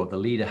CEO or the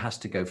leader has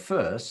to go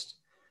first,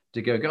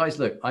 to go, guys,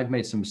 look, I've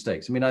made some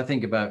mistakes. I mean, I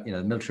think about,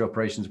 the military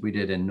operations we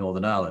did in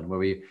Northern Ireland, where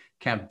we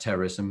countered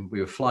terrorism. We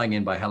were flying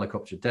in by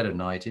helicopter dead of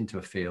night into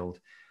a field.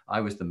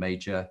 I was the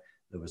major.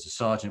 There was a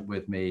sergeant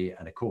with me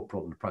and a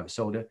corporal and a private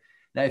soldier.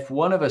 Now, if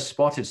one of us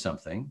spotted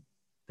something,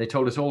 they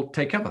told us all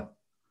take cover.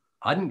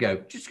 I didn't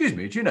go, excuse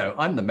me,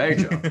 I'm the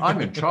major.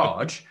 I'm in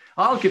charge.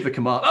 I'll give the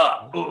command.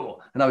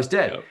 And I was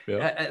dead.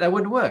 Yep. That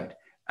wouldn't work.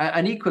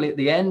 And equally, at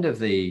the end of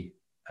the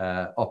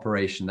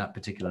operation that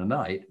particular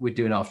night, we'd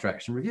do an after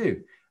action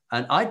review.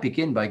 And I'd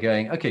begin by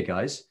going, okay,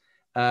 guys,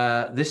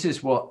 this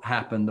is what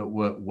happened that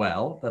worked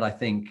well, that I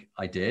think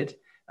I did.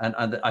 And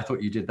I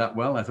thought you did that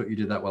well. I thought you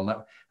did that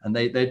well. And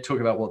they'd talk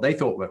about what they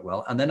thought worked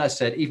well. And then I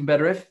said, even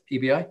better if,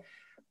 EBI,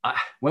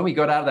 when we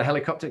got out of the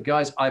helicopter,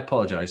 guys, I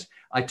apologize.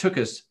 I took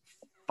us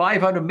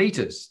 500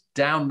 meters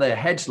down the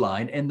hedge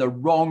line in the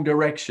wrong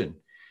direction.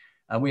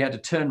 And we had to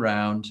turn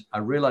around. I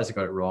realized I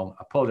got it wrong.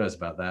 I apologize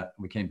about that.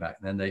 And we came back.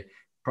 And then the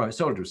private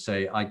soldier would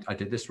say, I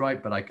did this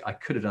right, but I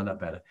could have done that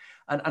better.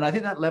 And I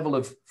think that level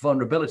of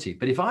vulnerability.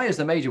 But if I, as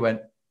the major,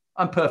 went,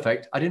 I'm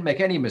perfect, I didn't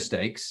make any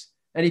mistakes.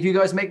 Any of you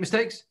guys make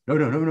mistakes? No.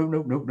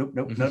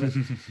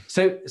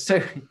 So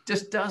it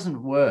just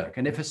doesn't work.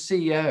 And if a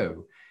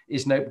CEO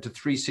isn't open to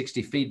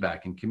 360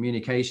 feedback and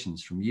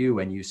communications from you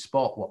when you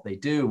spot what they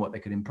do and what they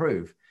could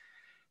improve,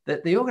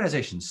 that the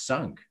organization's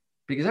sunk,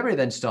 because everybody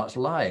then starts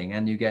lying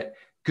and you get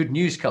good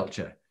news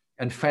culture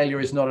and failure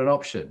is not an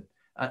option.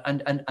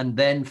 And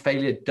then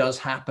failure does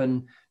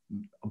happen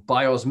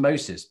by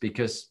osmosis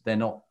because they're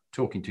not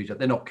talking to each other.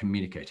 They're not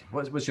communicating.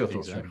 What's your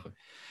thoughts? Exactly.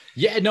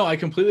 Yeah, no, I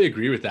completely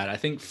agree with that. I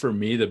think for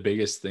me, the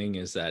biggest thing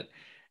is that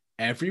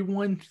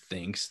everyone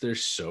thinks they're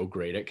so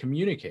great at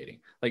communicating,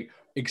 like,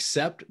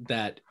 except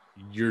that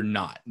you're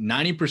not.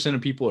 90%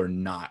 of people are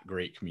not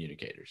great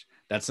communicators.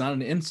 That's not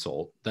an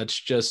insult. That's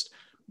just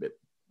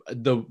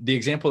the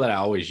example that I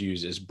always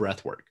use is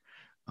breath work.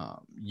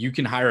 You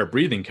can hire a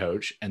breathing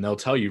coach and they'll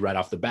tell you right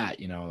off the bat,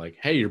 you know, like,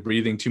 hey, you're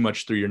breathing too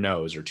much through your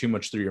nose or too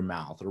much through your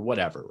mouth or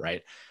whatever,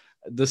 right?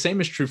 The same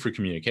is true for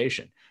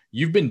communication.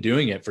 You've been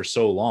doing it for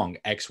so long,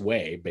 X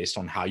way, based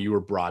on how you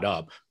were brought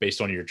up, based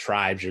on your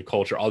tribes, your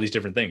culture, all these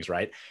different things,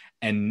 right?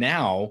 And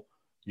now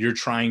you're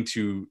trying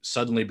to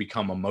suddenly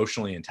become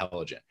emotionally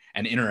intelligent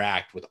and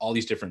interact with all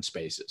these different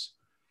spaces,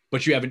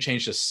 but you haven't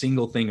changed a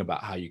single thing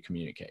about how you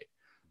communicate.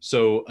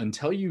 So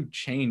until you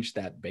change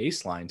that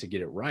baseline to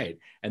get it right,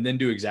 and then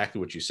do exactly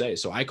what you say.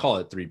 So I call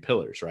it 3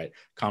 pillars, right?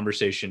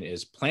 Conversation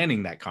is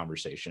planning that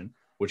conversation,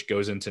 which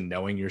goes into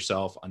knowing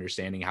yourself,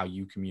 understanding how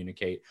you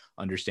communicate,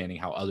 understanding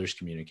how others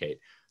communicate.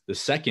 The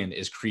second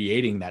is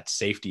creating that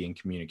safety in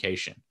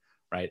communication,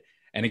 right?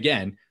 And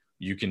again,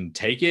 you can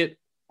take it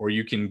or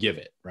you can give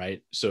it,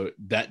 right? So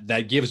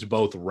that gives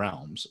both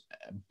realms,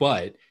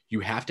 but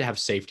you have to have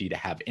safety to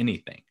have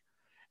anything.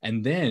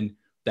 And then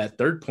that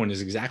third point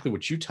is exactly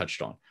what you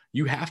touched on.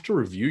 You have to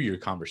review your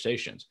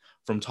conversations,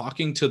 from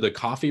talking to the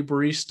coffee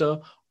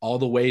barista all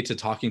the way to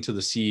talking to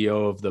the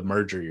CEO of the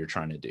merger you're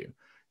trying to do.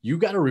 You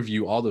got to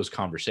review all those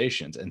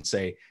conversations and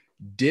say,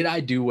 did I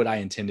do what I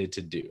intended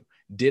to do?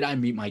 Did I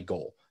meet my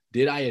goal?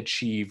 Did I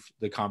achieve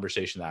the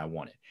conversation that I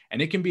wanted?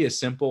 And it can be as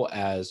simple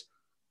as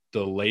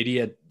the lady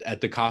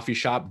at the coffee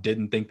shop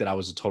didn't think that I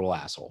was a total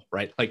asshole,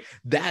 right? Like,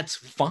 that's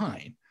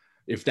fine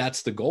if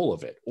that's the goal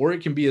of it. Or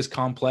it can be as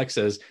complex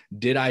as,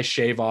 did I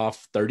shave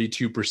off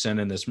 32%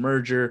 in this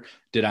merger?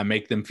 Did I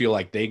make them feel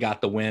like they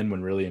got the win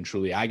when really and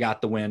truly I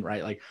got the win,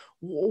 right? Like,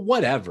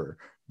 whatever,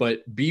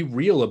 but be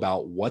real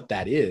about what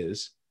that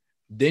is.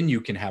 Then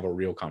you can have a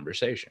real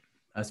conversation.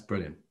 That's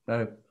brilliant.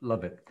 I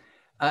love it.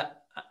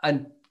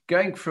 And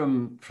going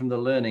from the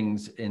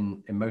learnings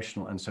in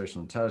emotional and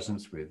social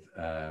intelligence with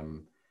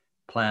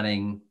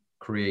planning,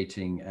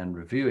 creating, and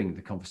reviewing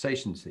the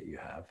conversations that you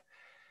have,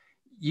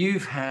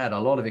 you've had a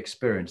lot of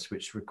experience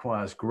which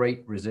requires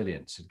great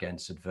resilience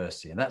against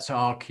adversity. And that's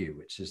RQ,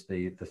 which is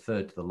the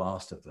third to the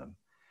last of them.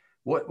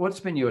 What's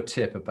been your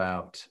tip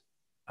about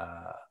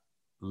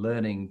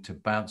learning to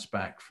bounce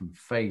back from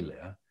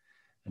failure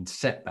and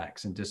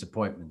setbacks and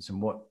disappointments? And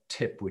what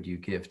tip would you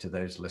give to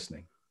those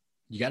listening?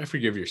 You got to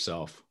forgive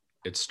yourself.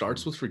 It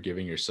starts with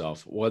forgiving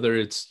yourself, whether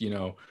it's, you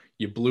know,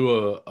 you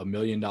blew a $1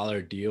 million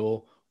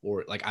deal,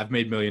 or like I've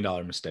made $1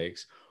 million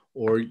mistakes,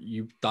 or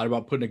you thought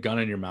about putting a gun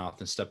in your mouth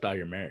and stepped out of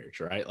your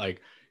marriage, right?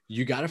 Like,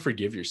 you got to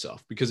forgive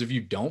yourself, because if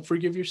you don't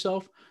forgive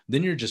yourself,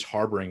 then you're just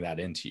harboring that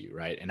into you,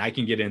 right? And I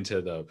can get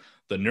into the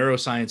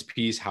neuroscience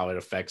piece, how it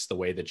affects the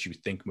way that you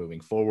think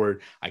moving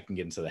forward. I can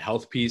get into the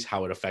health piece,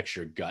 how it affects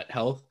your gut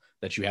health,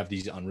 that you have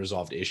these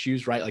unresolved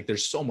issues, right? Like,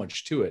 there's so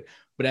much to it.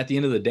 But at the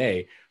end of the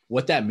day,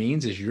 what that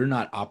means is you're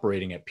not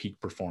operating at peak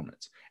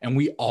performance. And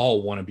we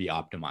all want to be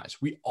optimized.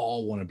 We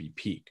all want to be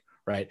peak,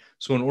 right?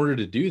 So in order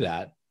to do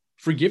that,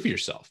 forgive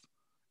yourself.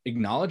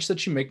 Acknowledge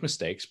that you make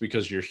mistakes,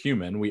 because you're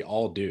human. We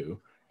all do.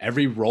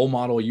 Every role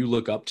model you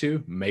look up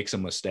to makes a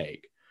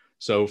mistake.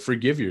 So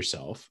forgive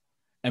yourself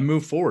and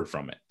move forward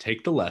from it.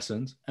 Take the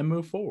lessons and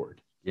move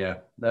forward. Yeah,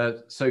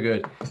 that's so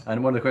good.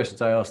 And one of the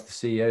questions I ask the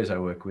CEOs I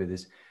work with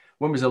is,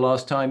 when was the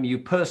last time you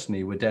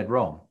personally were dead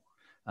wrong?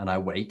 And I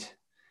wait.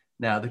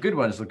 Now, the good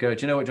ones will go,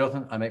 do you know what,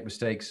 Jonathan? I make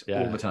mistakes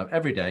all the time,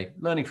 every day,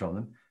 learning from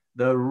them.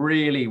 The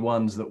really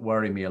ones that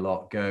worry me a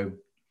lot go,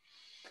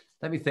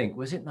 let me think,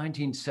 was it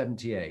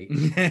 1978?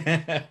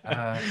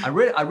 I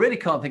really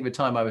can't think of a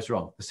time I was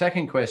wrong. The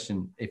second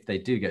question, if they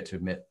do get to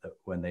admit that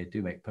when they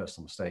do make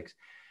personal mistakes,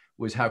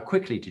 was, how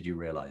quickly did you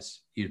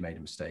realize you'd made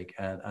a mistake?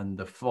 And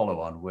the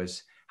follow-on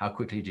was, how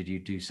quickly did you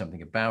do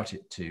something about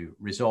it to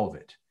resolve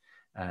it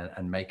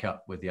and make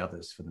up with the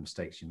others for the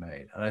mistakes you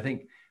made? And I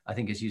think,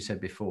 as you said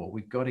before,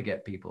 we've got to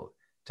get people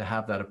to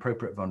have that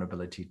appropriate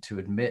vulnerability to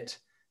admit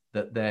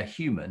that they're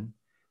human,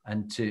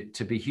 and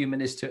to be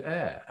human is to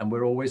err. And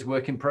we're always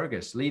work in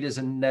progress. Leaders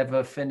are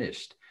never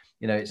finished.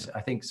 You know, I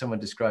think someone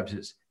describes it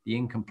as the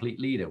incomplete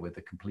leader with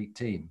a complete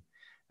team.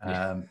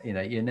 You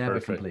know, you're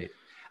never complete.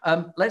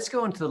 Let's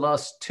go on to the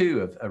last two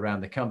of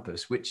Around the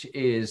Compass, which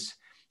is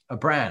a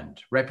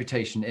brand,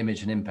 reputation,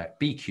 image, and impact,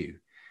 BQ.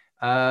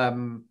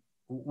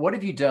 What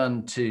have you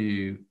done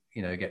to,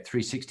 you know, get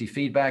 360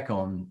 feedback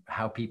on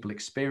how people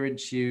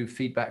experience you,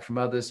 feedback from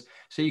others,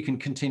 so you can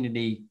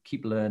continually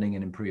keep learning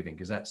and improving?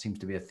 Because that seems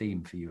to be a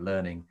theme for you: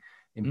 learning,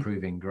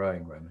 improving,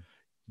 growing, Roman.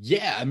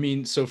 Yeah, I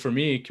mean, so for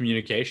me,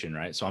 communication,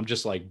 right? So I'm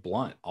just like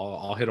blunt.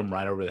 I'll hit them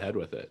right over the head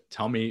with it.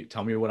 Tell me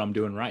what I'm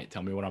doing right.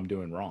 Tell me what I'm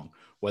doing wrong.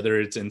 Whether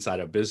it's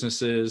inside of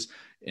businesses,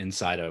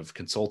 inside of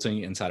consulting,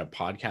 inside of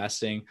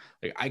podcasting,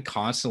 like I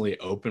constantly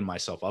open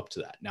myself up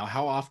to that. Now,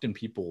 how often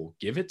people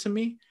give it to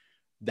me,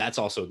 that's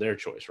also their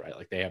choice, right?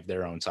 Like they have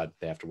their own side that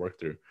they have to work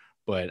through.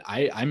 But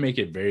I make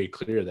it very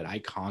clear that I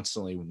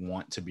constantly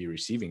want to be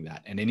receiving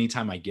that. And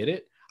anytime I get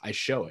it, I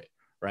show it,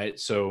 right?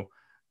 So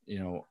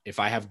if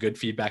I have good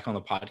feedback on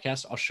the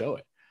podcast, I'll show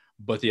it.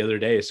 But the other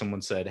day,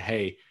 someone said,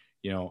 hey,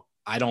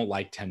 I don't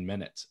like 10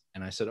 minutes.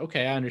 And I said,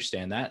 okay, I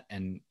understand that.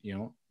 And,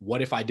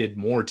 what if I did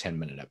more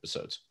 10-minute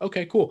episodes?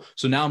 Okay, cool.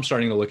 So now I'm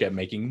starting to look at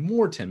making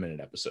more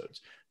 10-minute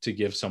episodes to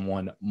give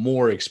someone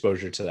more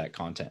exposure to that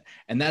content.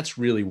 And that's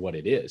really what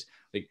it is.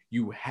 Like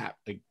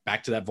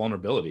back to that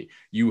vulnerability,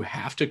 you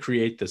have to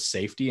create the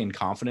safety and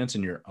confidence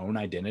in your own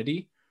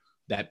identity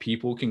that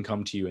people can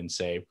come to you and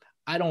say,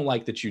 I don't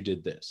like that you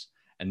did this.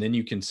 And then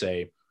you can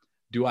say,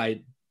 do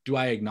I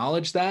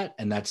acknowledge that?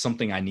 And that's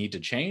something I need to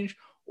change?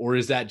 Or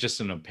is that just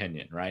an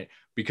opinion, right?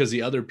 Because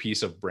the other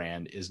piece of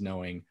brand is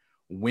knowing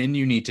when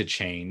you need to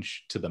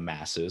change to the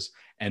masses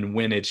and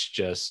when it's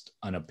just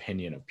an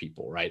opinion of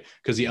people, right?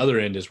 Because the other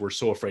end is we're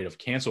so afraid of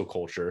cancel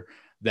culture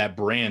that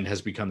brand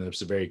has become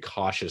this very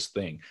cautious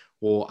thing.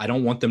 Well, I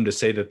don't want them to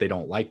say that they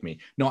don't like me.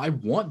 No, I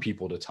want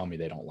people to tell me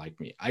they don't like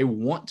me. I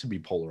want to be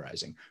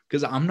polarizing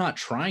because I'm not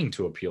trying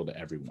to appeal to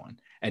everyone.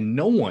 And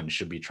no one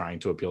should be trying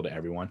to appeal to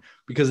everyone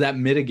because that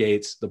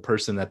mitigates the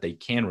person that they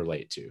can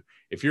relate to.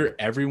 If you're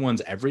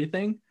everyone's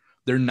everything,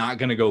 they're not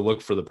going to go look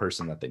for the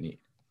person that they need.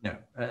 No,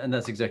 and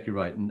that's exactly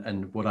right.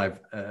 And what I've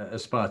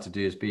aspired to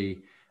do is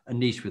be a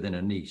niche within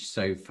a niche.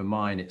 So for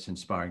mine, it's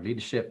inspiring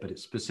leadership, but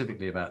it's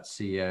specifically about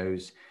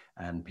CEOs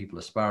and people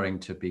aspiring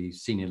to be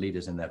senior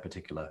leaders in their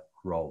particular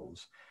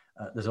roles.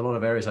 There's a lot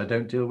of areas I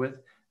don't deal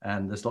with,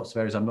 and there's lots of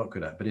areas I'm not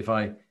good at. But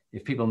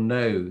if people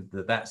know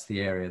that that's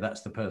the area,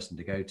 that's the person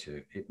to go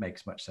to, it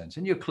makes much sense.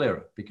 And you're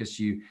clearer because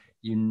you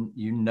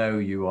know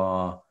you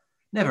are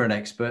never an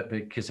expert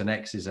because an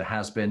X is a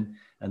has-been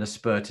and a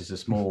spurt is a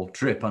small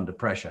drip under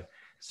pressure.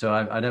 So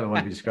I never want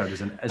to be described as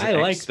an I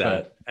like expert.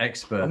 That.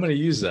 Expert. I'm going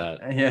to use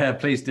that. Yeah,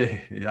 please do.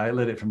 I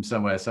learned it from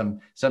somewhere.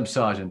 Some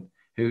sergeant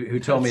who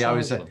told me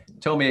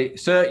told me,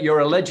 sir, you're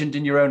a legend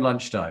in your own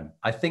lunchtime.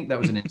 I think that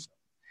was an insult.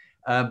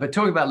 But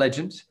talking about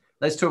legends,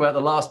 let's talk about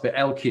the last bit,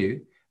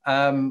 LQ.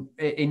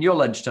 In your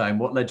lunchtime,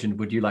 what legend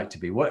would you like to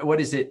be? What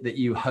is it that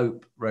you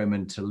hope,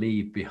 Roman, to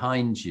leave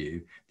behind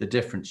you, the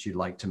difference you'd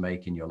like to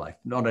make in your life,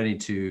 not only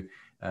to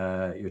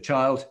your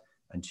child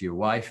and to your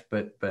wife,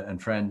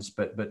 and friends,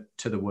 but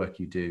to the work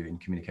you do in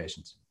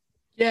communications?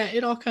 Yeah,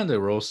 it all kind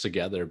of rolls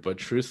together. But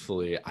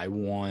truthfully, I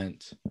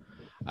want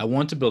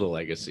to build a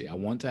legacy. I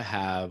want to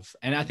have,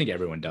 and I think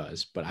everyone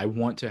does, but I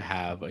want to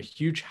have a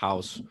huge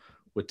house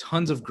with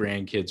tons of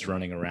grandkids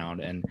running around.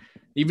 And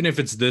even if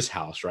it's this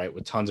house, right,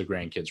 with tons of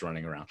grandkids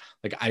running around,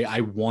 like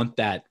I want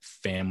that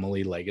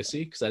family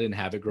legacy because I didn't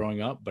have it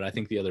growing up. But I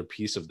think the other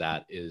piece of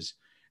that is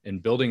in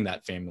building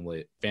that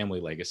family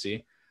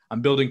legacy, I'm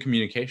building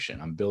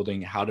communication. I'm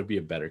building how to be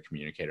a better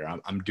communicator.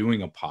 I'm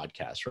doing a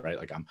podcast, right?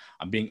 Like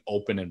I'm being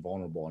open and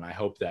vulnerable. And I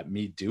hope that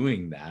me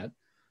doing that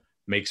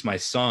makes my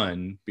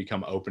son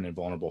become open and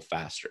vulnerable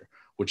faster,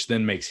 which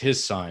then makes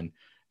his son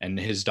and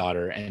his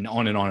daughter and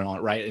on and on and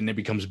on, right? And it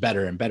becomes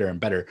better and better and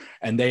better.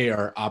 And they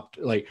are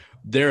like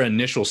their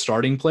initial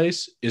starting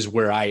place is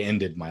where I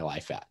ended my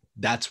life at.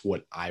 That's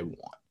what I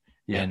want.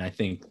 Yeah. And I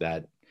think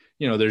that,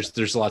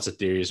 there's lots of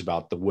theories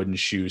about the wooden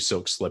shoe,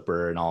 silk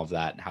slipper, and all of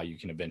that, and how you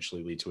can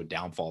eventually lead to a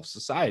downfall of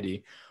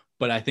society.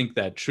 But I think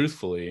that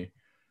truthfully,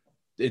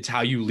 it's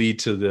how you lead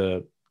to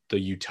the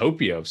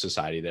utopia of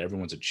society that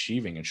everyone's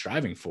achieving and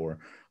striving for.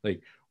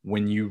 Like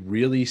when you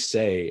really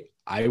say,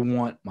 I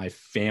want my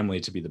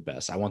family to be the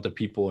best. I want the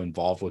people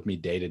involved with me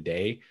day to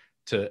day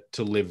to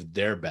live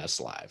their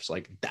best lives.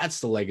 Like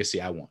that's the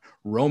legacy I want.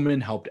 Roman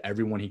helped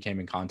everyone he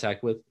came in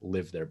contact with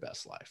live their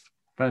best life.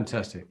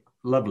 Fantastic.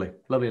 Lovely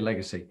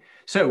legacy.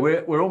 So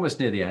we're almost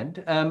near the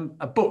end.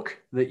 A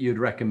book that you'd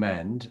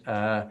recommend,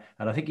 and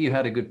I think you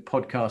had a good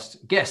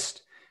podcast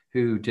guest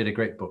who did a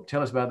great book.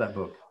 Tell us about that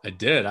book. I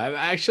did. I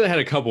actually had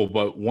a couple,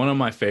 but one of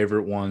my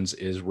favorite ones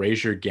is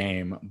Raise Your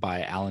Game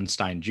by Alan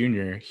Stein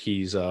Jr.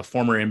 He's a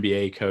former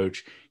NBA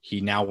coach. He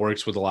now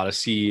works with a lot of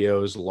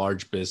CEOs,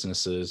 large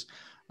businesses,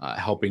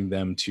 helping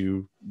them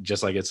to,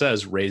 just like it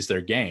says, raise their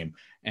game.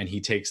 And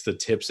he takes the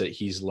tips that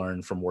he's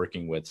learned from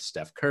working with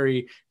Steph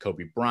Curry,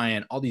 Kobe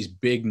Bryant, all these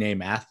big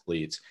name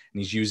athletes,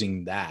 and he's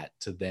using that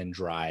to then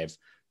drive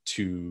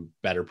to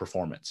better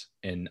performance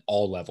in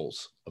all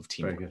levels of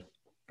teamwork. Very good.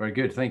 Very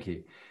good. Thank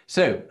you.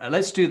 So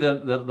let's do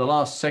the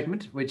last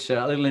segment, which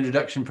a little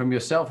introduction from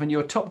yourself and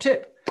your top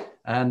tip.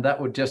 And that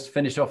would just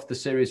finish off the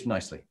series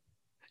nicely.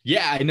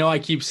 Yeah, I know I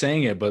keep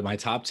saying it, but my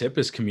top tip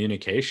is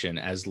communication.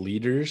 As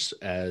leaders,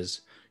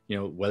 as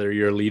whether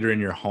you're a leader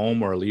in your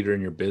home or a leader in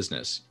your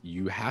business,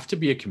 you have to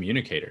be a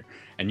communicator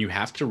and you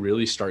have to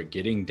really start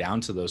getting down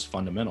to those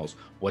fundamentals.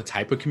 What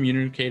type of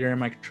communicator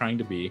am I trying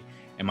to be?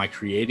 Am I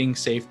creating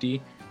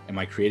safety? Am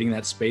I creating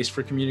that space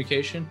for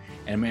communication?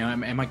 And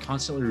am I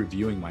constantly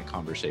reviewing my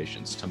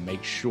conversations to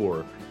make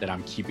sure that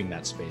I'm keeping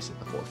that space at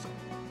the forefront?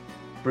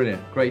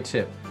 Brilliant. Great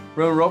tip.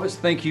 Rowan Roberts,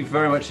 thank you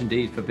very much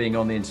indeed for being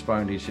on the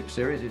Inspiring Leadership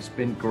series. It's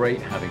been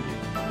great having you.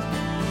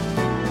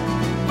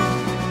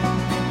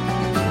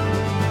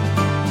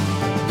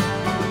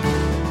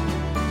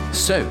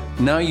 So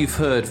now you've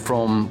heard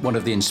from one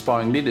of the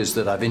inspiring leaders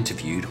that I've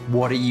interviewed,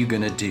 what are you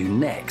going to do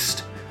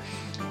next?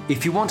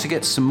 If you want to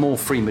get some more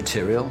free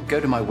material, go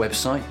to my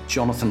website,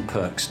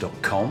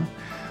 jonathanperks.com,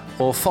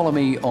 or follow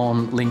me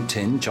on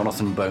LinkedIn,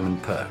 Jonathan Bowman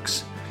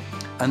Perks.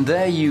 And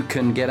there you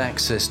can get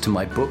access to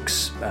my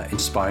books,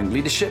 Inspiring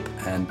Leadership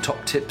and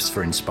Top Tips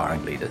for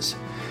Inspiring Leaders.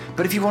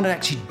 But if you want to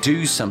actually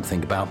do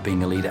something about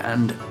being a leader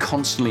and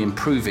constantly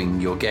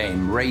improving your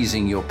game,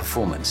 raising your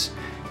performance,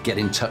 get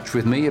in touch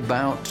with me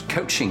about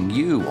coaching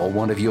you or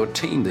one of your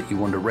team that you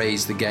want to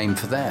raise the game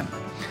for them.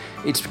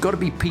 It's got to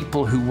be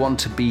people who want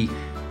to be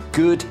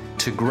good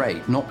to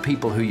great, not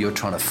people who you're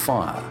trying to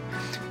fire.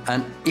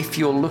 And if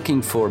you're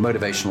looking for a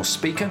motivational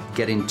speaker,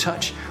 get in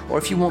touch. Or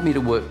if you want me to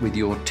work with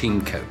your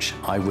team coach,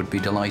 I would be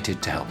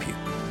delighted to help you.